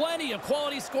 Plenty of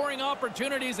quality scoring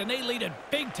opportunities, and they lead it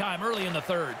big time early in the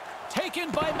third. Taken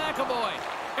by McAvoy,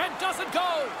 and doesn't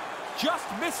go. Just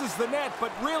misses the net,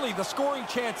 but really the scoring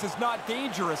chance is not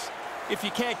dangerous if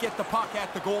you can't get the puck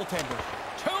at the goaltender.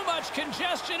 Too much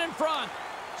congestion in front.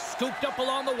 Scooped up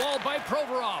along the wall by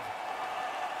Provorov.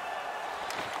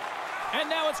 And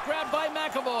now it's grabbed by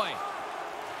McAvoy.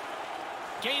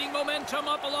 Gaining momentum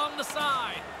up along the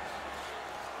side.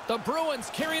 The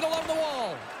Bruins carry it along the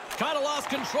wall. Kind of lost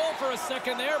control for a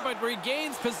second there, but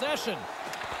regains possession.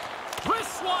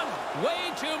 Wrists one.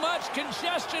 Way too much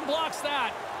congestion blocks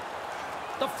that.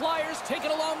 The Flyers take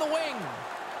it along the wing.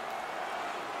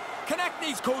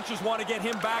 Konechny's coaches want to get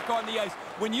him back on the ice.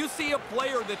 When you see a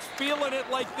player that's feeling it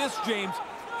like this, James,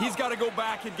 he's got to go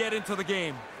back and get into the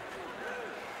game.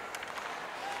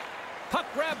 Puck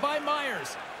grab by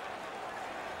Myers.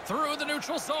 Through the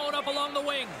neutral zone up along the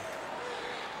wing.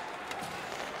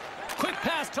 Quick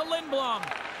pass to Lindblom.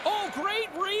 Oh, great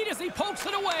read as he pokes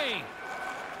it away.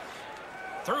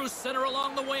 Through center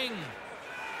along the wing.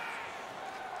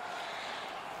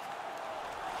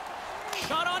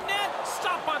 Shot on net.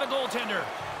 Stopped by the goaltender.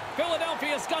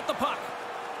 Philadelphia's got the puck.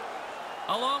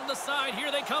 Along the side,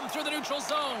 here they come through the neutral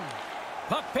zone.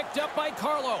 Puck picked up by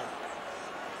Carlo.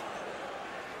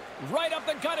 Right up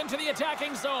the gut into the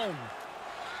attacking zone.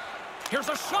 Here's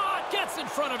a shot. Gets in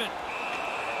front of it.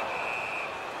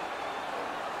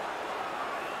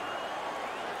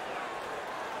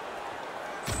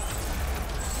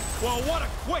 Well, what a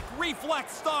quick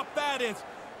reflex stop that is.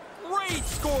 Great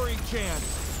scoring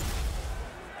chance.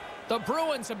 The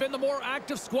Bruins have been the more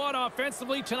active squad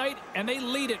offensively tonight, and they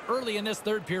lead it early in this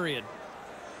third period.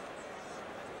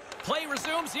 Play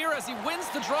resumes here as he wins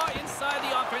the draw inside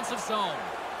the offensive zone.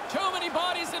 Too many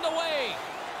bodies in the way.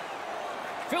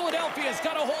 Philadelphia's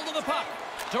got a hold of the puck.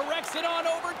 Directs it on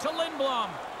over to Lindblom.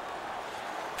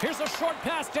 Here's a short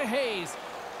pass to Hayes.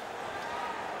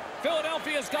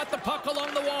 Philadelphia's got the puck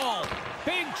along the wall.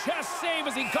 Big chest save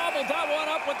as he gobbled that one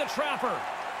up with the trapper.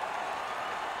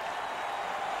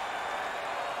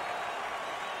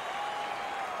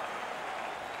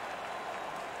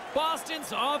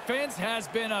 Boston's offense has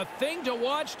been a thing to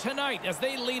watch tonight as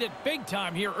they lead it big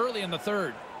time here early in the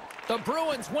third. The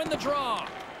Bruins win the draw.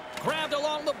 Grabbed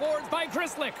along the boards by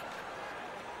Grzelcyk.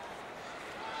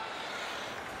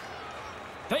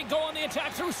 They go on the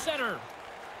attack through center.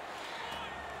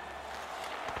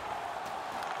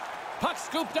 Puck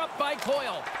scooped up by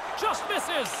Coyle. Just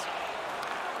misses.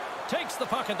 Takes the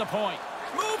puck at the point.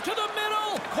 Move to the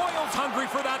middle. Coyle's hungry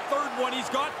for that third one. He's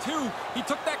got two. He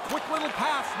took that quick little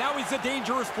pass. Now he's a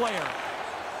dangerous player.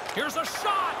 Here's a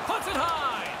shot. Puts it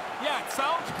high. Yeah, it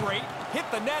sounds great. Hit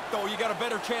the net, though. You got a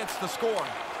better chance to score.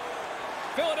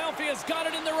 Philadelphia's got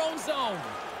it in their own zone.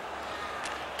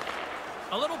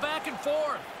 A little back and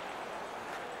forth.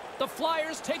 The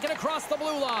Flyers take it across the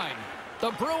blue line. The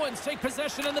Bruins take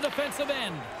possession in the defensive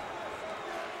end.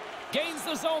 Gains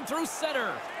the zone through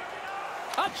center.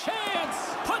 A chance!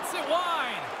 Puts it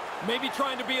wide. Maybe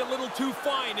trying to be a little too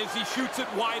fine as he shoots it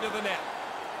wide of the net.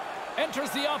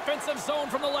 Enters the offensive zone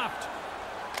from the left.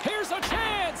 Here's a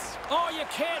chance! Oh, you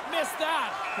can't miss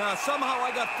that. Somehow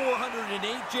I got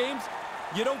 408, James.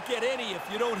 You don't get any if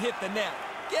you don't hit the net.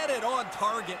 Get it on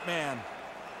target, man.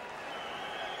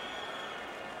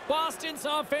 Boston's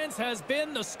offense has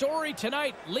been the story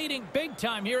tonight, leading big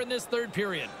time here in this third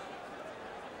period.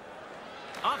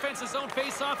 Offensive zone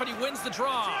face-off, and he wins the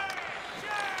draw.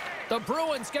 The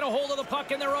Bruins get a hold of the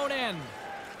puck in their own end.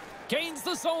 Gains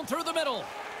the zone through the middle.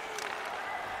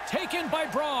 Taken by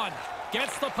Braun.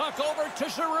 Gets the puck over to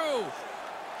Giroux.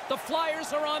 The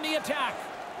Flyers are on the attack.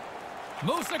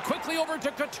 Moves it quickly over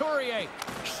to Couturier.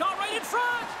 Shot right in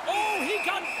front. Oh, he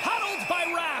got paddled by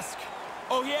Rask.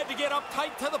 Oh, he had to get up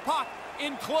tight to the puck.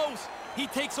 In close. He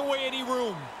takes away any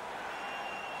room.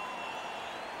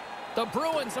 The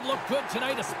Bruins have looked good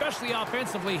tonight, especially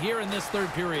offensively here in this third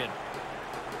period.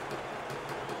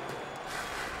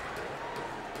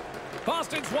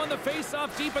 Boston's won the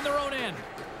face-off deep in their own end.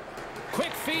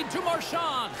 Quick feed to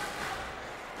Marchand.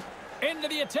 Into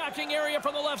the attacking area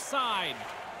from the left side.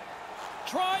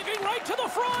 Driving right to the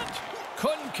front.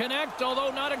 Couldn't connect,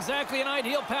 although not exactly an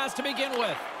ideal pass to begin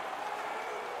with.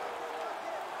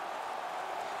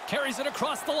 Carries it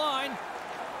across the line.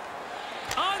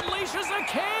 Unleashes a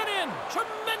cannon.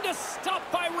 Tremendous stop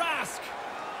by Rask.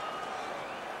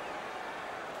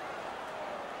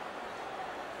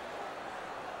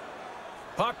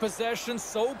 Puck possession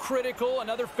so critical.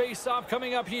 Another face-off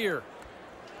coming up here.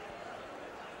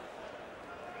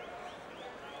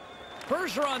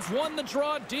 Bergeron's won the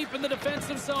draw deep in the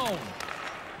defensive zone.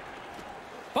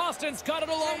 Boston's got it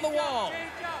along the wall.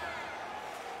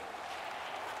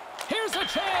 Here's a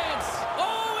chance.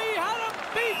 Oh, he had a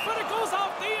beat, but it goes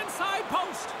off the inside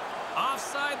post.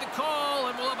 Offside the call,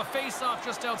 and we'll have a face-off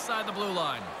just outside the blue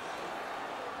line.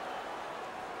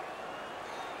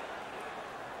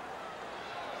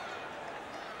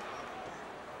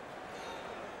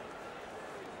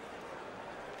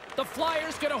 The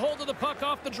Flyers get a hold of the puck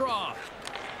off the draw.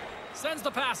 Sends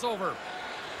the pass over.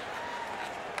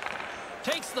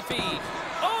 Takes the feed.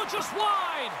 Oh, just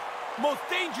wide. Most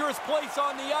dangerous place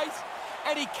on the ice,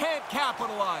 and he can't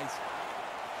capitalize.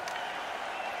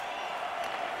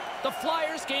 The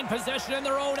Flyers gain possession in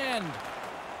their own end.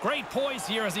 Great poise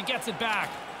here as he gets it back.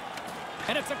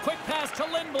 And it's a quick pass to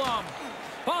Lindblom.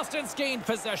 Boston's gained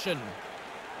possession.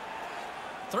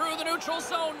 Through the neutral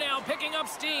zone now, picking up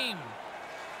steam.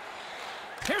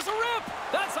 Here's a rip.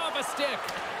 That's off a stick.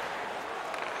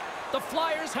 The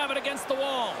Flyers have it against the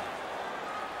wall.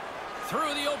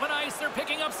 Through the open ice, they're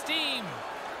picking up steam.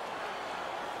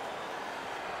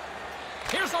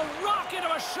 Here's a rocket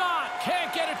of a shot.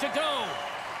 Can't get it to go.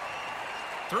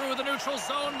 Through the neutral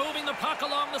zone, moving the puck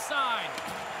along the side.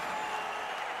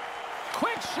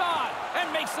 Quick shot,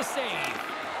 and makes the save.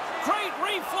 Great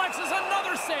reflexes,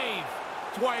 another save.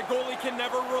 That's why a goalie can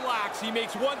never relax. He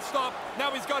makes one stop,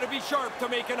 now he's got to be sharp to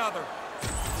make another.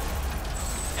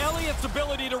 Elliott's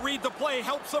ability to read the play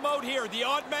helps him out here. The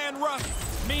odd man rush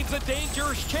means a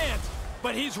dangerous chance,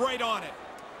 but he's right on it.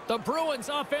 The Bruins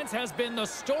offense has been the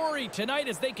story tonight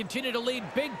as they continue to lead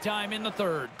big time in the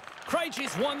third.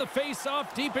 Krejci's won the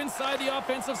face-off deep inside the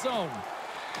offensive zone.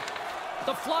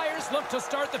 The Flyers look to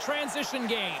start the transition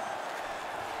game.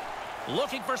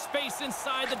 Looking for space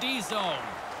inside the D zone.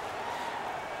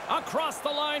 Across the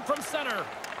line from center.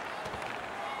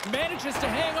 Manages to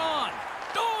hang on.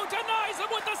 Oh, denies him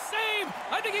with the save.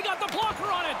 I think he got the blocker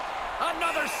on it.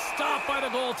 Another stop by the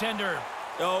goaltender.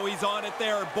 Oh, he's on it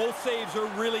there. Both saves are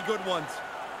really good ones.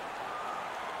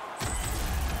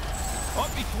 Oh,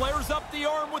 he flares up the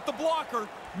arm with the blocker.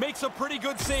 Makes a pretty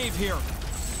good save here.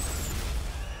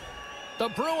 The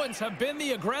Bruins have been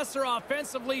the aggressor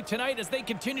offensively tonight as they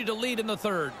continue to lead in the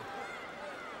third.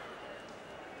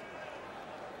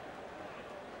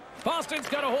 Boston's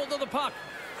got a hold of the puck.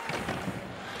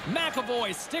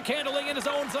 McAvoy stick handling in his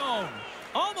own zone.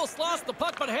 Almost lost the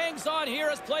puck, but hangs on here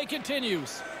as play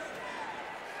continues.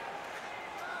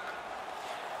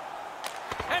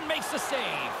 And makes the save.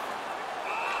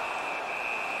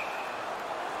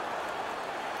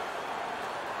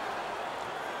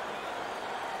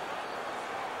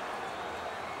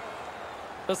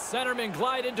 The centermen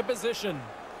glide into position.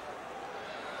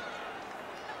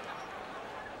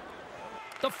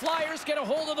 The Flyers get a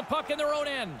hold of the puck in their own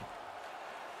end.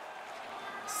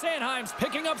 Sanheim's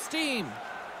picking up steam.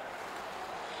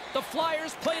 The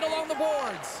Flyers played along the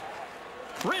boards.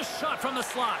 Wrist shot from the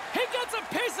slot. He gets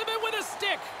a piece of it with a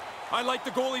stick. I like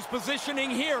the goalie's positioning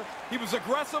here. He was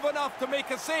aggressive enough to make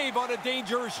a save on a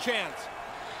dangerous chance.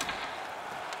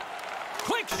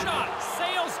 Quick shot.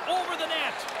 Sails over the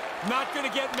net. Not going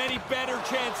to get many better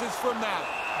chances from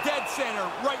that. Dead center,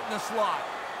 right in the slot.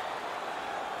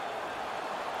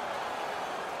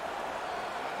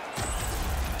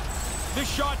 This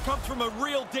shot comes from a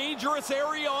real dangerous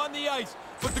area on the ice,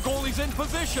 but the goalie's in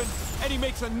position, and he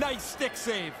makes a nice stick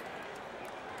save.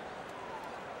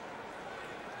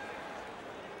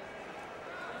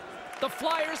 The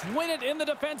Flyers win it in the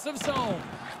defensive zone.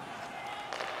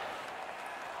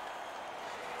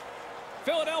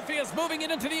 Philadelphia's moving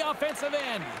it into the offensive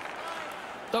end.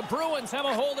 The Bruins have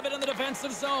a hold of it in the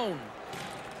defensive zone.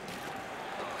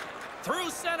 Through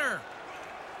center.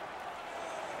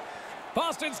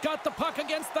 Boston's got the puck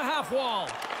against the half wall.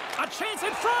 A chance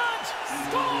in front!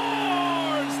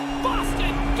 Scores!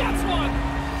 Boston gets one!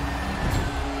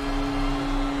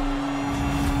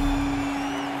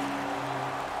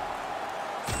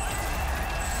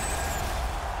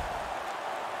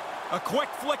 A quick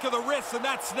flick of the wrist, and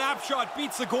that snapshot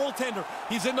beats the goaltender.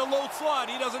 He's in the low slot.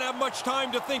 He doesn't have much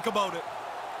time to think about it.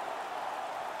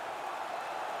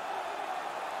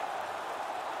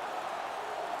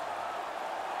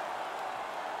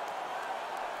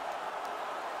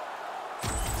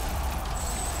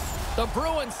 The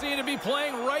Bruins seem to be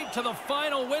playing right to the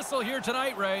final whistle here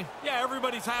tonight, Ray. Yeah,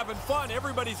 everybody's having fun.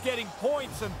 Everybody's getting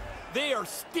points, and they are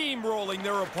steamrolling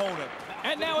their opponent.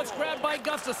 And now it's grabbed by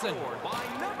Gustafsson.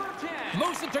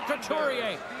 Moves it to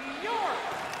Couturier.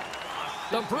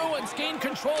 The Bruins gain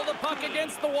control of the puck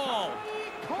against the wall.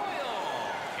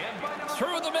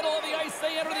 Through the middle of the ice,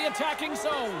 they enter the attacking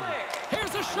zone.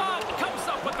 Here's a shot. Comes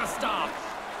up with the stop.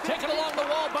 Taken along the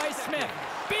wall by Smith.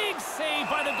 Big save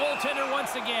by the goaltender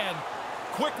once again.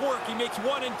 Quick work. He makes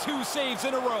 1 and 2 saves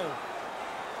in a row.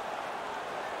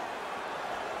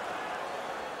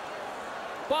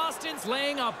 Boston's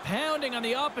laying a pounding on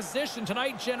the opposition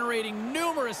tonight, generating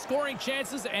numerous scoring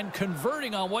chances and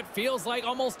converting on what feels like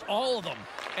almost all of them.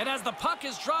 And as the puck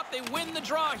is dropped, they win the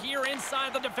draw here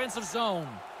inside the defensive zone.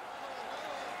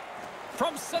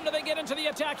 From center, they get into the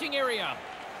attacking area.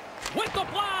 With the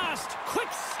blast! Quick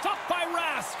stop by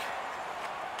Rask.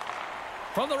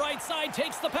 From the right side,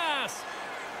 takes the pass.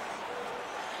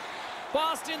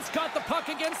 Boston's got the puck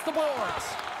against the boards.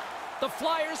 The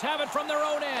Flyers have it from their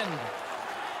own end.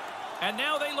 And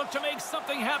now they look to make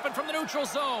something happen from the neutral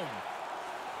zone.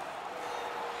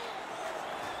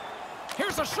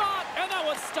 Here's a shot, and that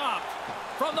was stopped.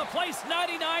 From the place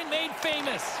 99 made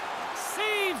famous.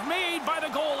 Save made by the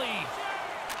goalie.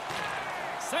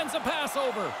 Sends a pass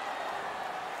over.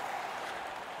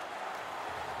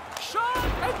 Shot,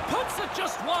 and puts it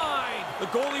just wide. The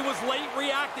goalie was late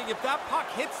reacting. If that puck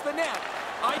hits the net,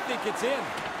 I think it's in.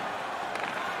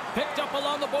 Picked up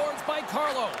along the boards by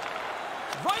Carlo.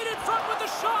 Right in front with the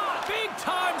shot. Big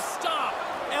time stop.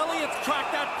 Elliott's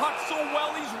tracked that puck so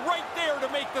well, he's right there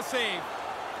to make the save.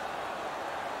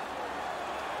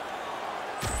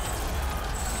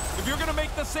 If you're going to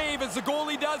make the save as the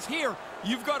goalie does here,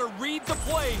 you've got to read the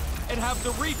play and have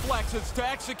the reflexes to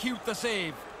execute the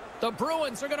save. The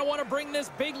Bruins are going to want to bring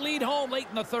this big lead home late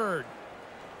in the third.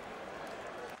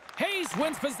 Hayes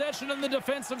wins possession in the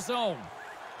defensive zone.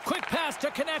 Quick pass to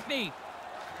Konechny.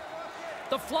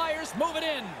 The Flyers move it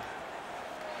in.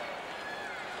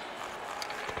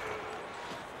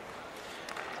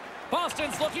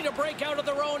 Boston's looking to break out of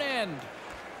their own end.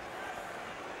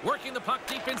 Working the puck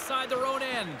deep inside their own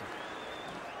end.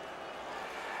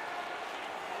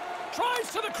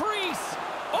 Drives to the crease.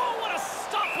 Oh, what a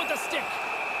stop with the stick.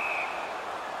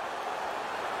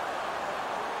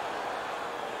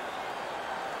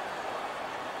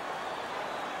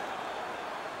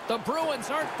 The Bruins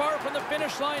aren't far from the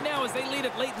finish line now as they lead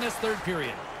it late in this third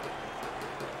period.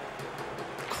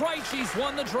 Krejci's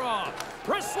won the draw.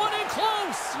 Wrists one in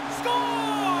close.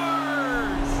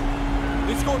 Scores!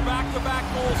 They score back-to-back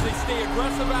goals. They stay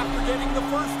aggressive after getting the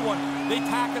first one. They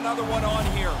tack another one on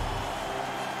here.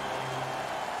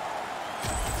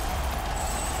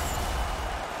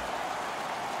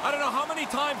 I don't know how many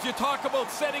times you talk about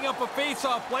setting up a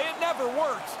face-off play. It never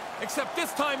works, except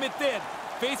this time it did.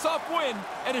 Face-off win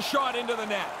and a shot into the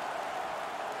net.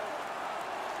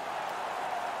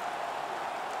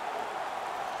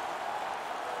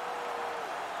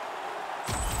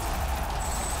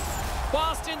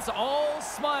 Boston's all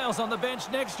smiles on the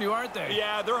bench next to you, aren't they?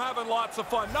 Yeah, they're having lots of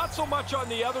fun. Not so much on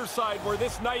the other side where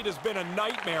this night has been a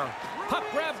nightmare. Puck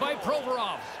grab by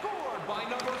Provorov. Scored by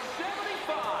number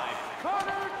 75,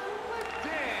 Connor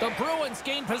Clifton. The Bruins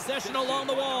gain possession along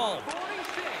the wall.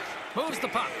 46. Moves the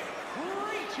puck.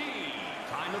 Krejci.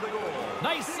 Time of the goal.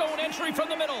 Nice zone entry from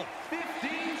the middle.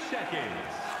 15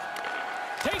 seconds.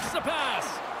 Takes the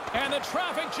pass. And the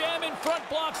traffic jam in front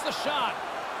blocks the shot.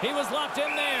 He was locked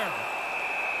in there.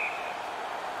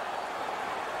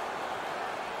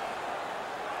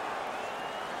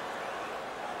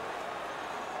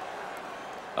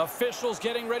 Officials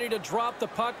getting ready to drop the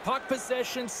puck. Puck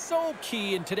possession so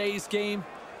key in today's game.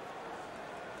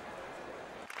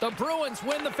 The Bruins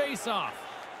win the faceoff.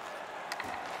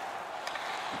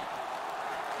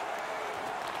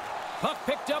 Puck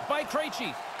picked up by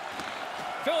Krejci.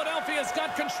 Philadelphia's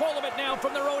got control of it now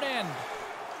from their own end.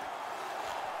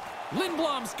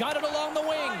 Lindblom's got it along the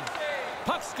wing.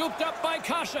 Puck scooped up by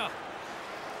Kasha.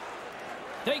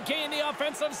 They gain the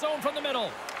offensive zone from the middle.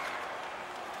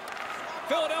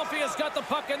 Philadelphia's got the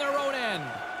puck in their own end.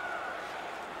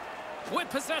 With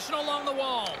possession along the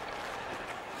wall.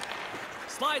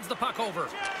 slides the puck over.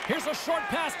 Here's a short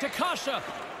pass to Kasha.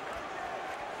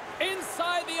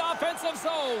 Inside the offensive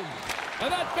zone.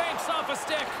 And that banks off a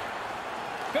stick.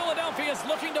 Philadelphia's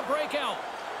looking to break out.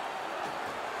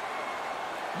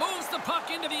 Moves the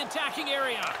puck into the attacking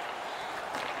area.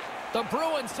 The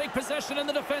Bruins take possession in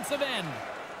the defensive end.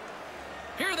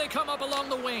 Here they come up along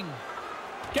the wing.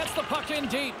 Gets the puck in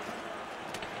deep.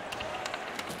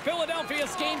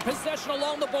 Philadelphia's gained possession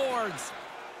along the boards.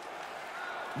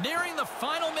 Nearing the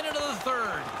final minute of the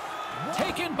third.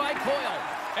 Taken by Coyle.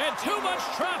 And too much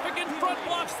traffic in front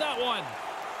blocks that one.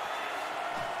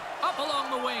 Up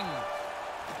along the wing.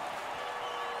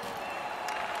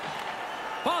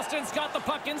 Boston's got the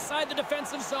puck inside the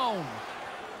defensive zone.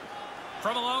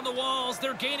 From along the walls,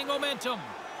 they're gaining momentum.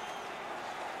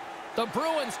 The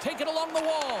Bruins take it along the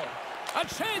wall. A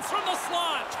chance from the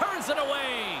slot. Turns it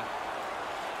away.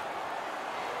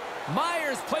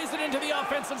 Myers plays it into the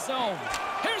offensive zone.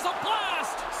 Here's a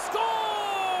blast.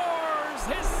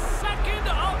 Scores! His second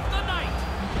of the night.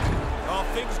 Well,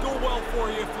 things go well for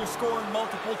you if you're scoring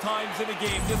multiple times in a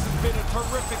game. This has been a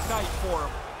terrific night for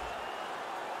him.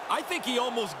 I think he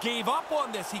almost gave up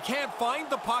on this. He can't find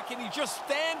the puck, and he just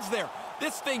stands there.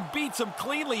 This thing beats him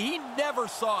cleanly. He never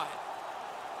saw it.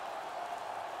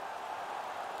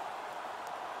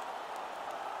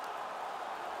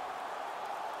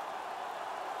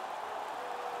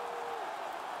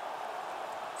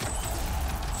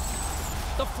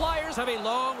 The Flyers have a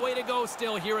long way to go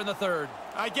still here in the third.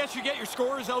 I guess you get your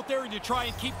scorers out there and you try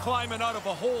and keep climbing out of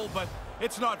a hole, but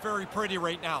it's not very pretty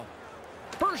right now.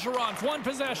 Bergeron's one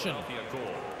possession. Goal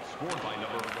scored by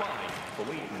number 5,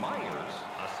 Philippe Myers,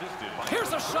 assisted by...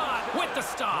 Here's a shot with the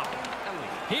stop.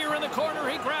 Here in the corner,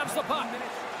 he grabs the puck.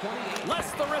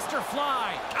 Lets the wrister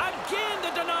fly. Again,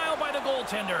 the denial by the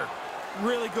goaltender.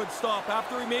 Really good stop.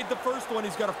 After he made the first one,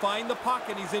 he's got to find the puck,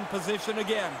 and he's in position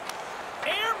again.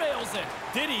 Airmails it.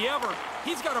 Did he ever?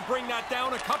 He's got to bring that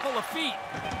down a couple of feet.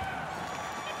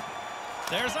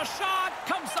 There's a shot.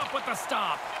 Comes up with the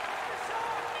stop.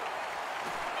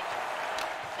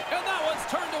 And that one's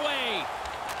turned away.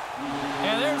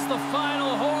 And there's the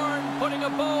final horn, putting a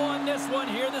bow on this one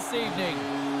here this evening.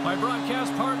 My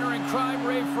broadcast partner in crime,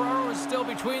 Ray Ferraro, is still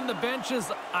between the benches.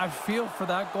 I feel for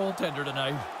that goaltender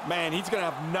tonight. Man, he's going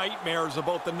to have nightmares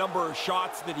about the number of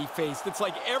shots that he faced. It's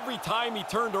like every time he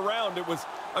turned around, it was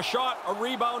a shot, a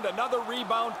rebound, another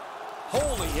rebound.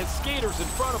 Holy, his skaters in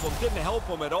front of him didn't help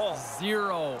him at all.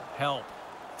 Zero help.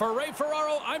 For Ray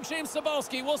Ferraro, I'm James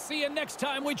Cybulski. We'll see you next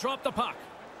time we drop the puck.